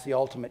you, and that's the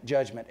ultimate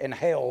judgment. And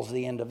hell's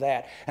the end of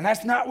that. And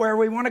that's not where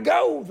we want to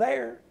go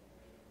there.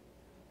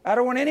 I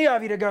don't want any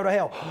of you to go to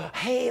hell.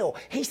 Hell.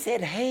 He said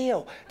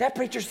hell. That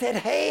preacher said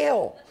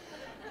hell.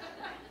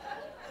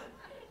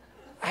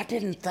 I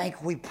didn't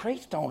think we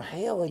preached on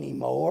hell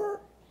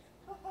anymore.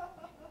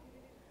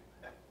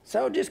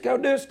 So just go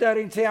do a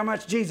study and see how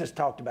much Jesus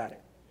talked about it.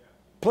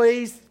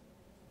 Please.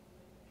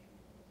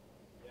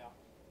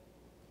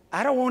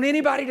 I don't want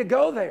anybody to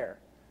go there.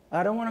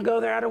 I don't want to go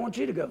there. I don't want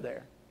you to go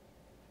there.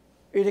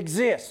 It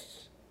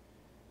exists.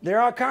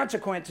 There are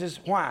consequences.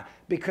 Why?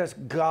 Because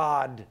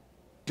God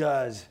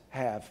does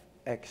have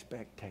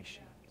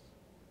expectations.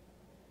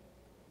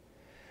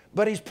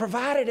 But He's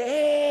provided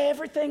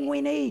everything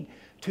we need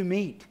to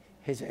meet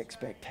His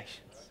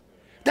expectations.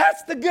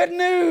 That's the good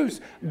news.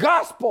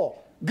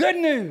 Gospel. Good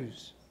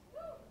news.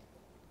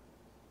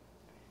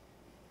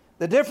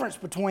 The difference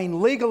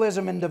between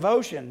legalism and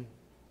devotion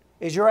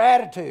is your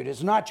attitude.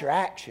 It's not your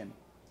action.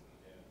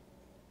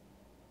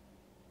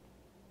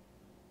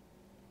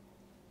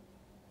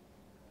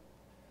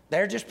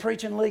 They're just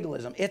preaching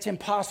legalism. It's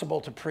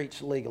impossible to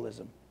preach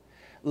legalism.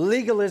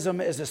 Legalism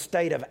is a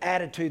state of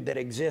attitude that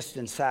exists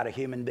inside a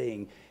human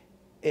being.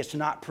 It's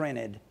not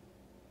printed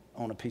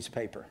on a piece of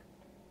paper.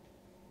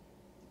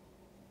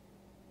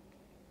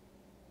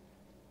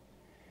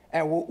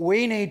 And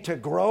we need to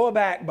grow a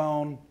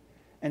backbone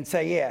and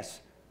say,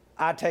 yes,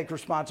 I take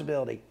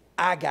responsibility.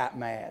 I got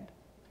mad.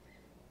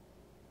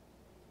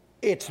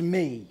 It's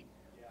me.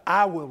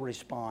 I will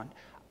respond.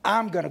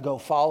 I'm going to go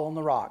fall on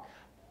the rock.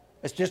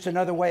 It's just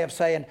another way of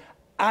saying,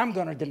 I'm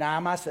going to deny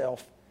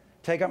myself,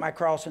 take up my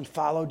cross, and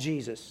follow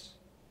Jesus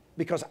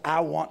because I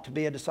want to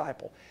be a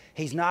disciple.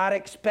 He's not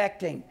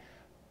expecting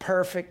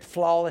perfect,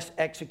 flawless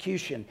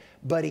execution,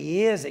 but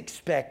He is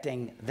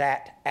expecting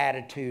that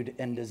attitude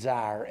and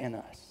desire in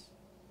us.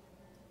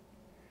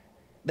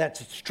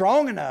 That's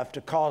strong enough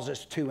to cause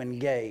us to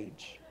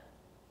engage.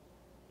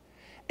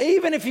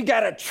 Even if you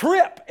got to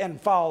trip and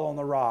fall on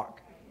the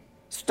rock,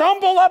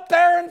 stumble up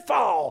there and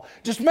fall.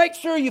 Just make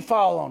sure you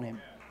fall on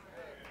Him.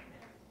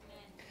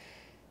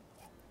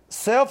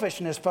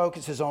 Selfishness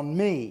focuses on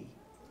me,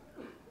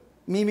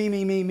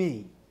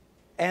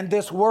 and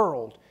this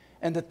world,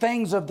 and the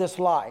things of this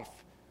life.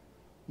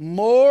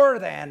 More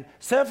than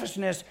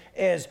selfishness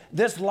is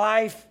this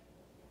life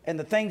and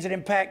the things that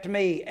impact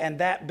me, and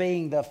that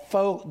being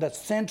the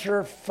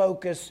center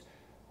focus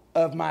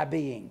of my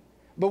being.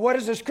 But what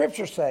does the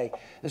Scripture say?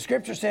 The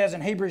Scripture says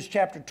in Hebrews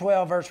chapter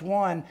 12, verse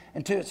 1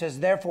 and 2, it says,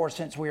 "Therefore,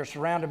 since we are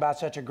surrounded by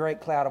such a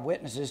great cloud of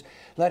witnesses,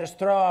 let us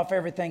throw off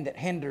everything that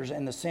hinders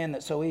and the sin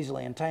that so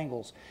easily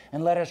entangles,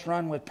 and let us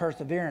run with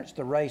perseverance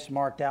the race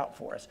marked out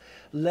for us."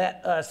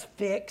 Let us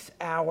fix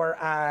our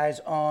eyes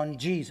on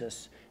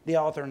Jesus, the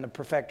author and the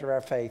perfecter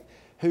of our faith,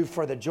 who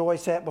for the joy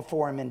set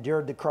before him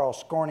endured the cross,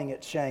 scorning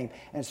its shame,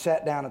 and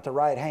sat down at the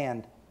right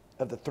hand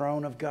of the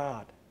throne of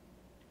God.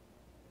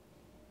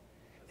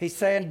 He's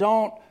saying,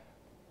 don't,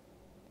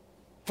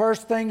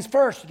 first things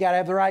first, you got to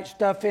have the right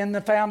stuff in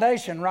the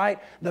foundation, right?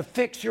 The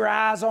fix your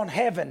eyes on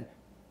heaven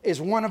is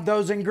one of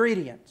those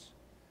ingredients.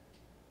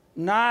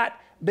 Not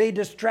be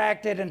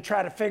distracted and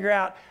try to figure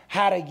out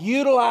how to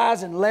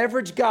utilize and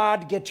leverage God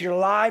to get your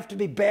life to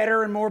be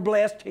better and more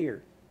blessed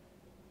here.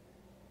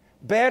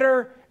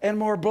 Better and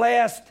more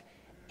blessed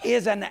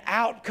is an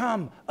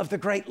outcome of the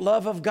great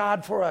love of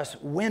God for us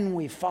when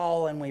we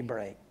fall and we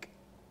break.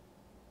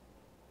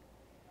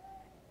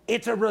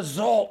 It's a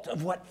result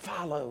of what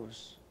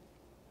follows.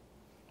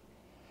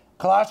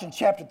 Colossians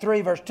chapter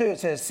 3, verse 2, it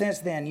says, "Since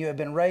then you have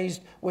been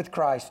raised with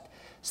Christ.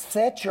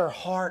 Set your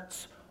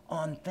hearts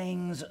on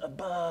things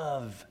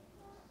above,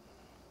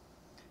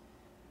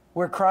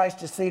 where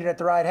Christ is seated at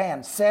the right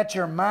hand. Set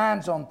your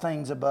minds on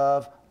things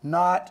above,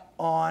 not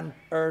on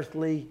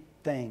earthly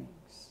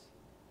things.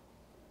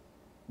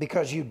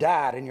 Because you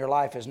died and your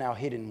life is now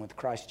hidden with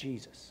Christ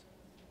Jesus."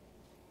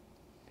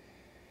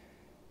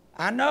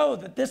 I know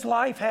that this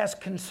life has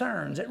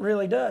concerns. It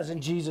really does,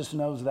 and Jesus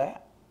knows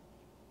that.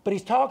 But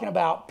he's talking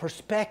about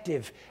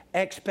perspective,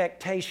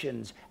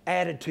 expectations,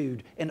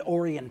 attitude, and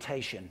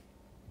orientation.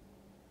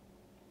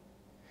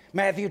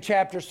 Matthew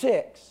chapter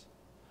 6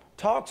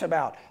 talks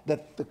about the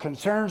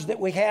concerns that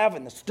we have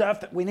and the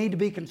stuff that we need to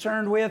be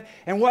concerned with.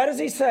 And what does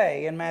he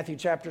say in Matthew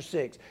chapter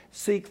 6?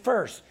 Seek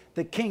first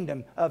the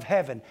kingdom of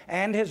heaven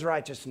and his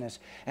righteousness,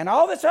 and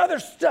all this other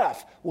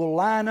stuff will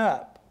line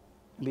up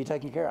and be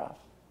taken care of.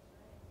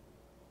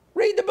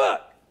 Read the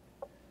book.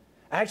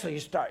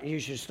 Actually, you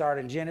should start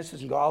in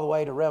Genesis and go all the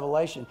way to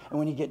Revelation. And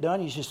when you get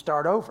done, you should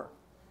start over.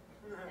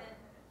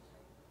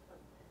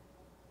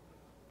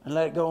 And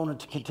let it go on a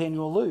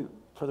continual loop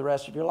for the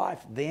rest of your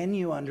life. Then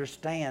you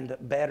understand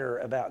better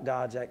about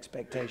God's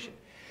expectation.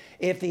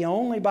 If the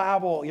only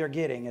Bible you're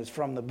getting is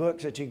from the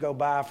books that you go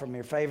buy from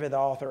your favorite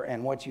author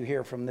and what you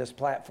hear from this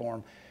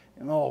platform,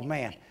 oh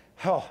man,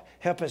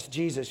 help us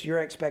Jesus, your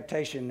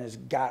expectation has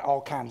got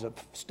all kinds of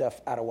stuff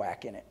out of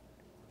whack in it.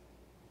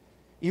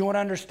 You want to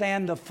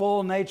understand the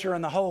full nature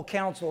and the whole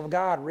counsel of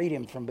God, read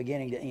him from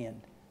beginning to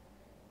end.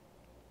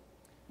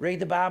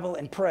 Read the Bible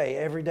and pray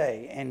every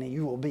day, and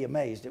you will be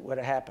amazed at what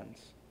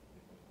happens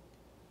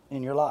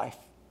in your life.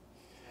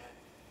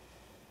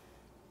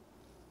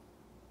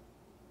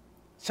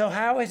 So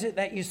how is it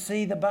that you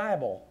see the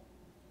Bible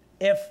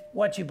if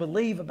what you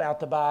believe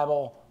about the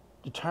Bible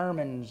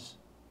determines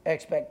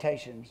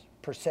expectations,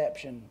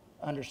 perception,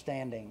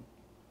 understanding?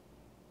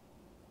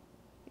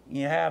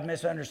 You have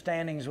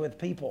misunderstandings with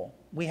people.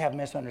 We have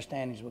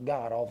misunderstandings with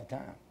God all the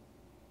time.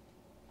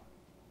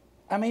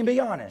 I mean, be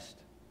honest.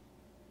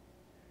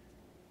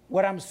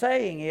 What I'm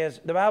saying is,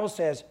 the Bible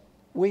says,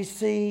 we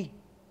see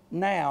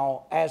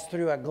now as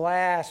through a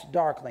glass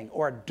darkling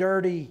or a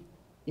dirty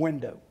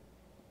window.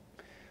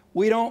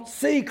 We don't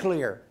see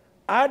clear.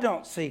 I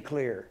don't see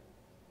clear.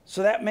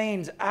 So that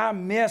means I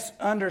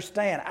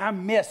misunderstand. I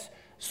miss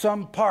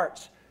some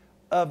parts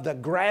of the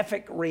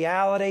graphic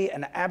reality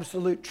and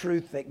absolute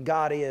truth that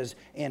God is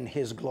in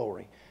his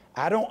glory.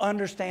 I don't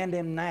understand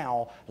him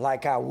now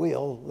like I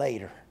will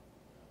later.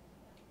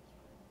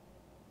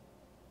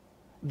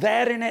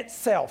 That in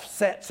itself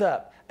sets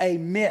up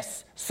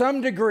some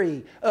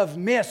degree of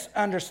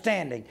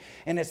misunderstanding.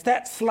 And it's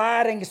that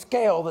sliding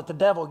scale that the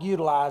devil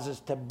utilizes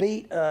to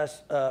beat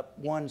us up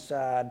one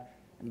side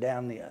and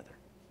down the other.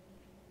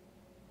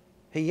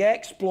 He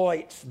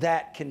exploits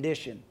that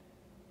condition.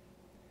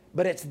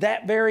 But it's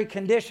that very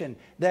condition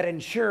that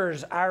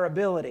ensures our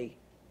ability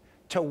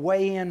to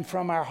weigh in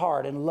from our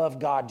heart and love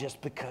God just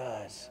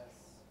because.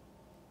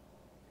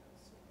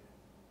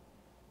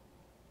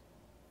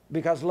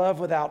 Because love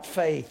without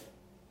faith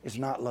is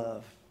not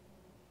love.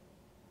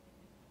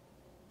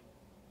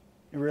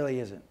 It really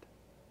isn't.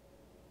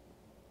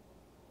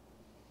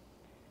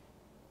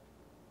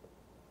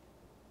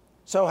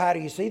 So how do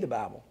you see the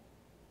Bible?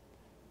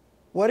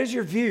 What is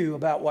your view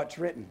about what's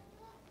written?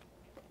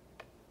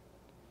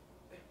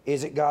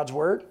 Is it God's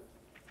Word?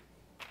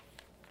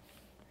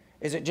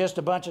 Is it just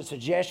a bunch of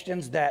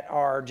suggestions that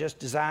are just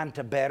designed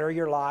to better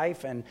your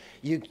life, and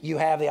you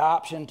have the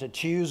option to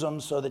choose them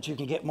so that you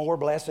can get more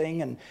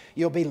blessing, and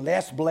you'll be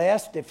less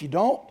blessed if you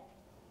don't?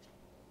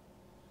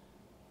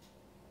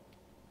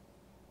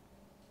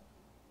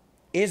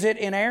 Is it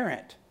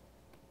inerrant?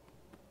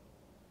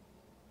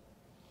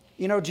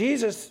 You know,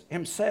 Jesus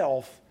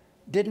himself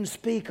didn't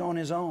speak on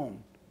his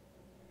own.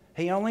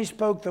 He only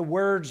spoke the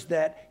words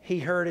that he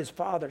heard his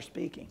Father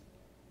speaking.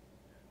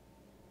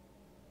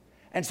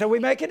 And so we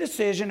make a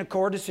decision, a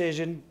core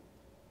decision.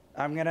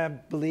 I'm going to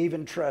believe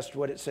and trust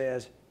what it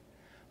says.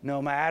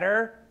 No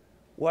matter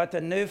what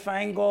the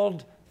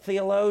newfangled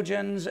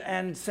theologians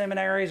and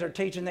seminaries are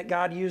teaching, that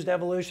God used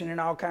evolution in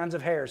all kinds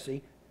of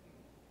heresy.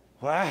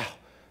 Wow.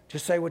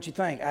 Just say what you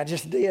think. I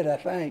just did, I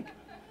think.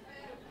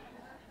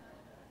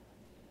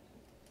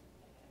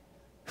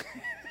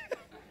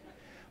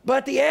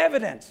 But the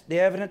evidence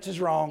is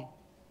wrong.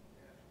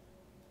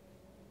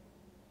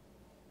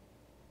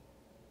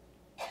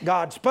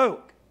 God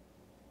spoke,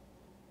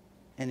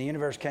 and the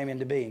universe came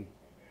into being.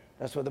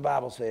 That's what the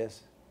Bible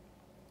says.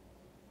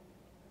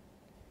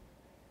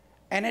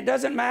 And it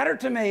doesn't matter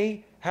to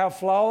me how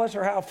flawless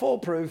or how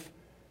foolproof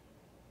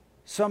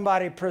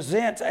somebody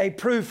presents a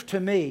proof to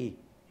me.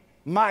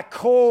 My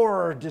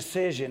core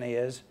decision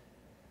is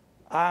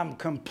I'm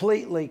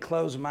completely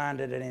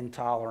closed-minded and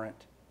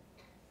intolerant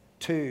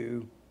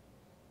to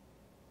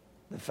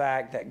the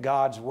fact that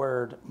God's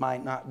Word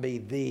might not be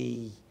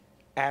the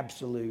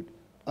absolute,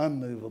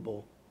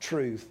 unmovable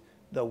truth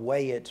the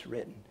way it's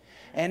written.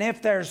 And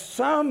if there's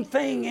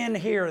something in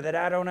here that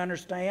I don't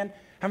understand,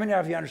 how many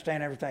of you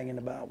understand everything in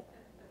the Bible?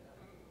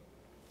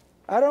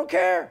 I don't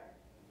care,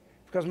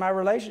 because my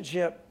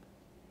relationship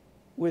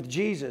with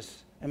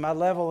Jesus and my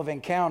level of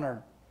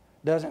encounter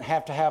doesn't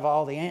have to have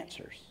all the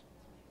answers.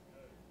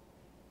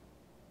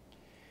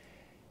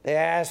 They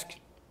asked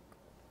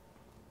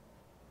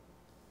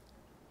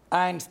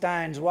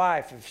Einstein's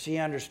wife if she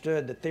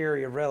understood the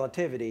theory of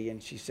relativity,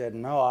 and she said,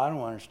 "No, I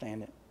don't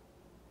understand it.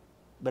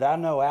 But I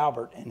know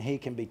Albert, and he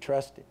can be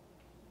trusted."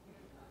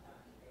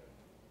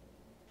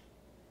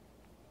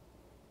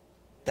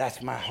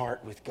 That's my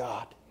heart with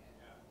God.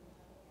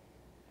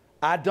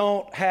 I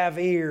don't have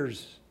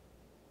ears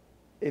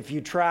if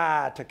you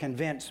try to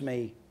convince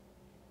me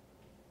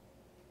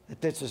that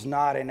this is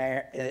not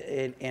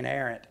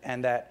inerrant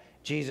and that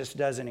Jesus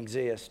doesn't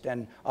exist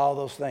and all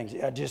those things.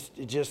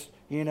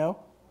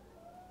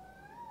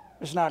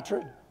 It's not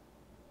true.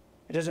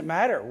 It doesn't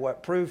matter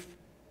what proof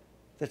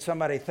that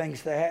somebody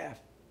thinks they have.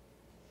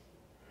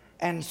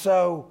 And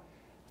so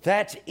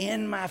that's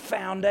in my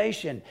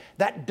foundation.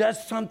 That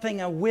does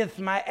something with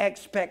my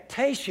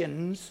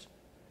expectations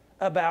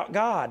about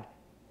God.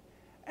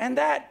 And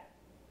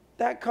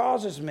that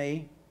causes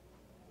me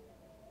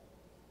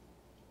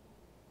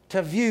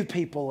to view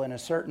people in a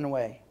certain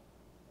way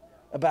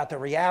about the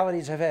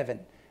realities of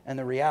heaven and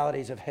the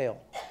realities of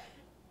hell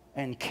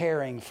and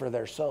caring for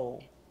their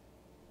soul.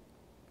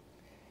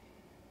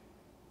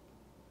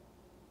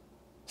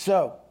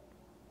 So,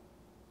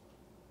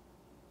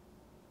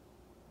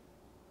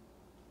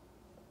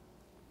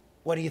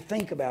 what do you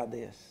think about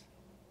this?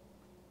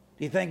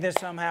 Do you think this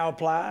somehow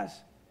applies?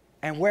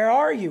 And where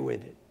are you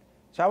with it?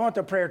 So I want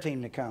the prayer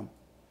team to come.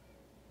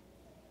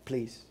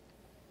 Please.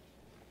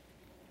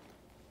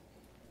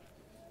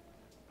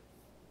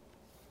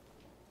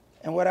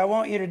 And what I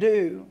want you to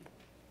do,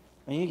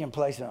 and you can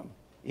play something.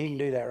 You can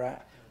do that,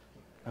 right?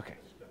 Okay.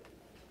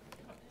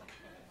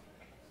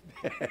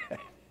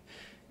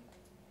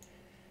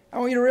 I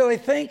want you to really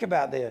think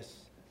about this.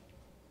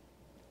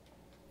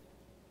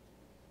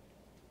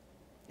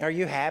 Are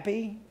you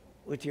happy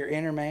with your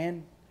inner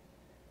man?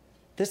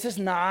 This is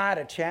not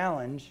a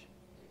challenge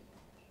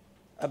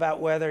about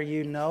whether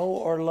you know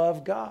or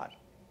love God.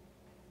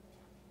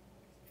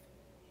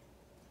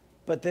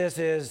 But this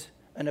is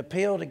an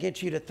appeal to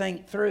get you to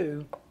think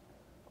through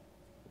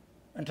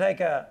and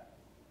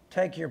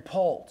take your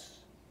pulse.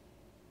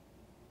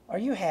 Are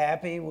you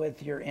happy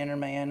with your inner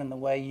man and the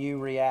way you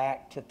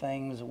react to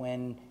things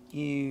when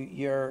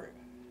your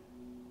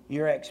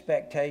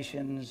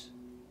expectations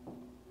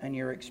and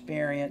your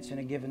experience in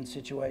a given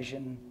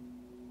situation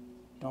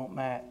don't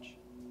match?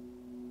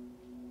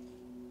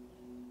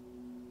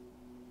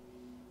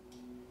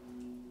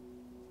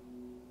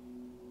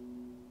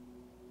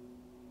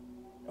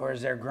 Or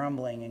is there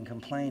grumbling and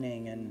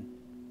complaining and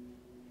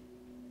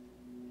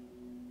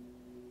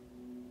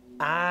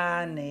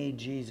I need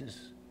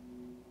Jesus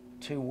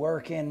to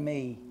work in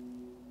me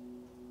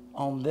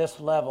on this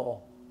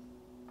level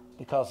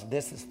because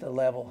this is the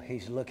level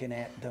he's looking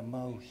at the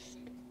most.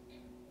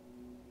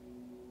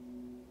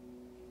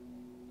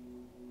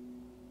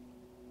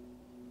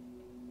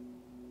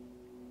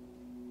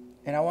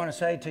 And I want to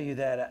say to you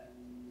that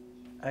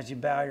as you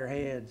bow your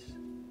heads,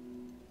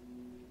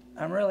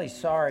 I'm really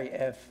sorry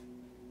if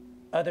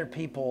other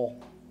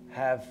people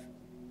have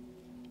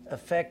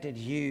affected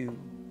you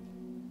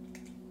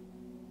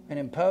and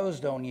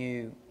imposed on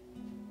you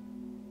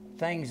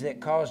things that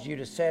caused you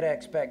to set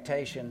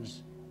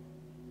expectations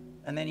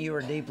and then you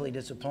were deeply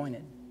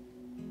disappointed.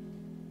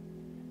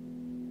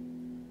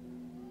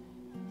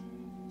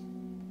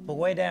 But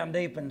way down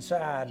deep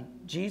inside,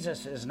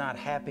 Jesus is not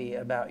happy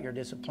about your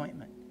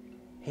disappointment.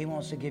 He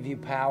wants to give you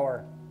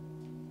power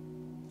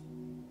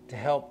to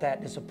help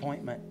that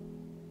disappointment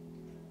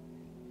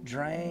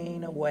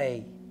drain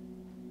away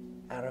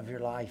out of your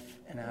life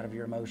and out of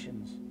your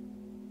emotions.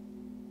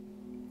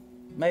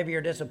 Maybe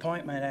your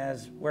disappointment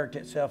has worked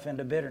itself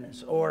into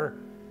bitterness. Or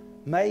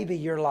maybe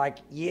you're like,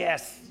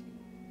 yes.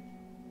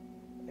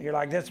 You're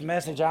like, this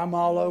message, I'm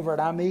all over it.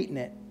 I'm eating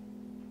it.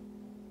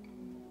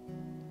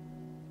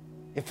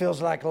 It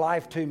feels like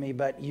life to me,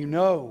 but you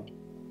know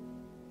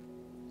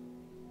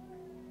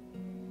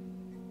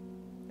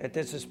that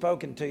this has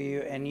spoken to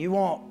you, and you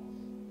want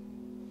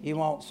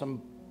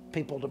some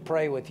people to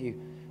pray with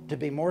you to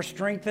be more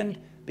strengthened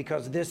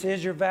because this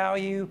is your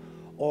value,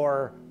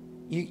 or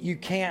you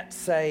can't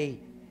say,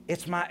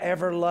 it's my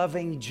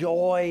ever-loving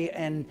joy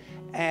and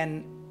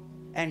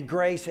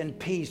grace and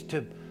peace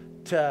to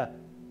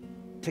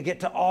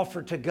get to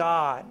offer to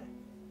God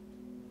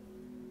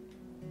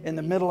in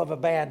the middle of a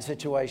bad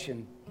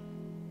situation.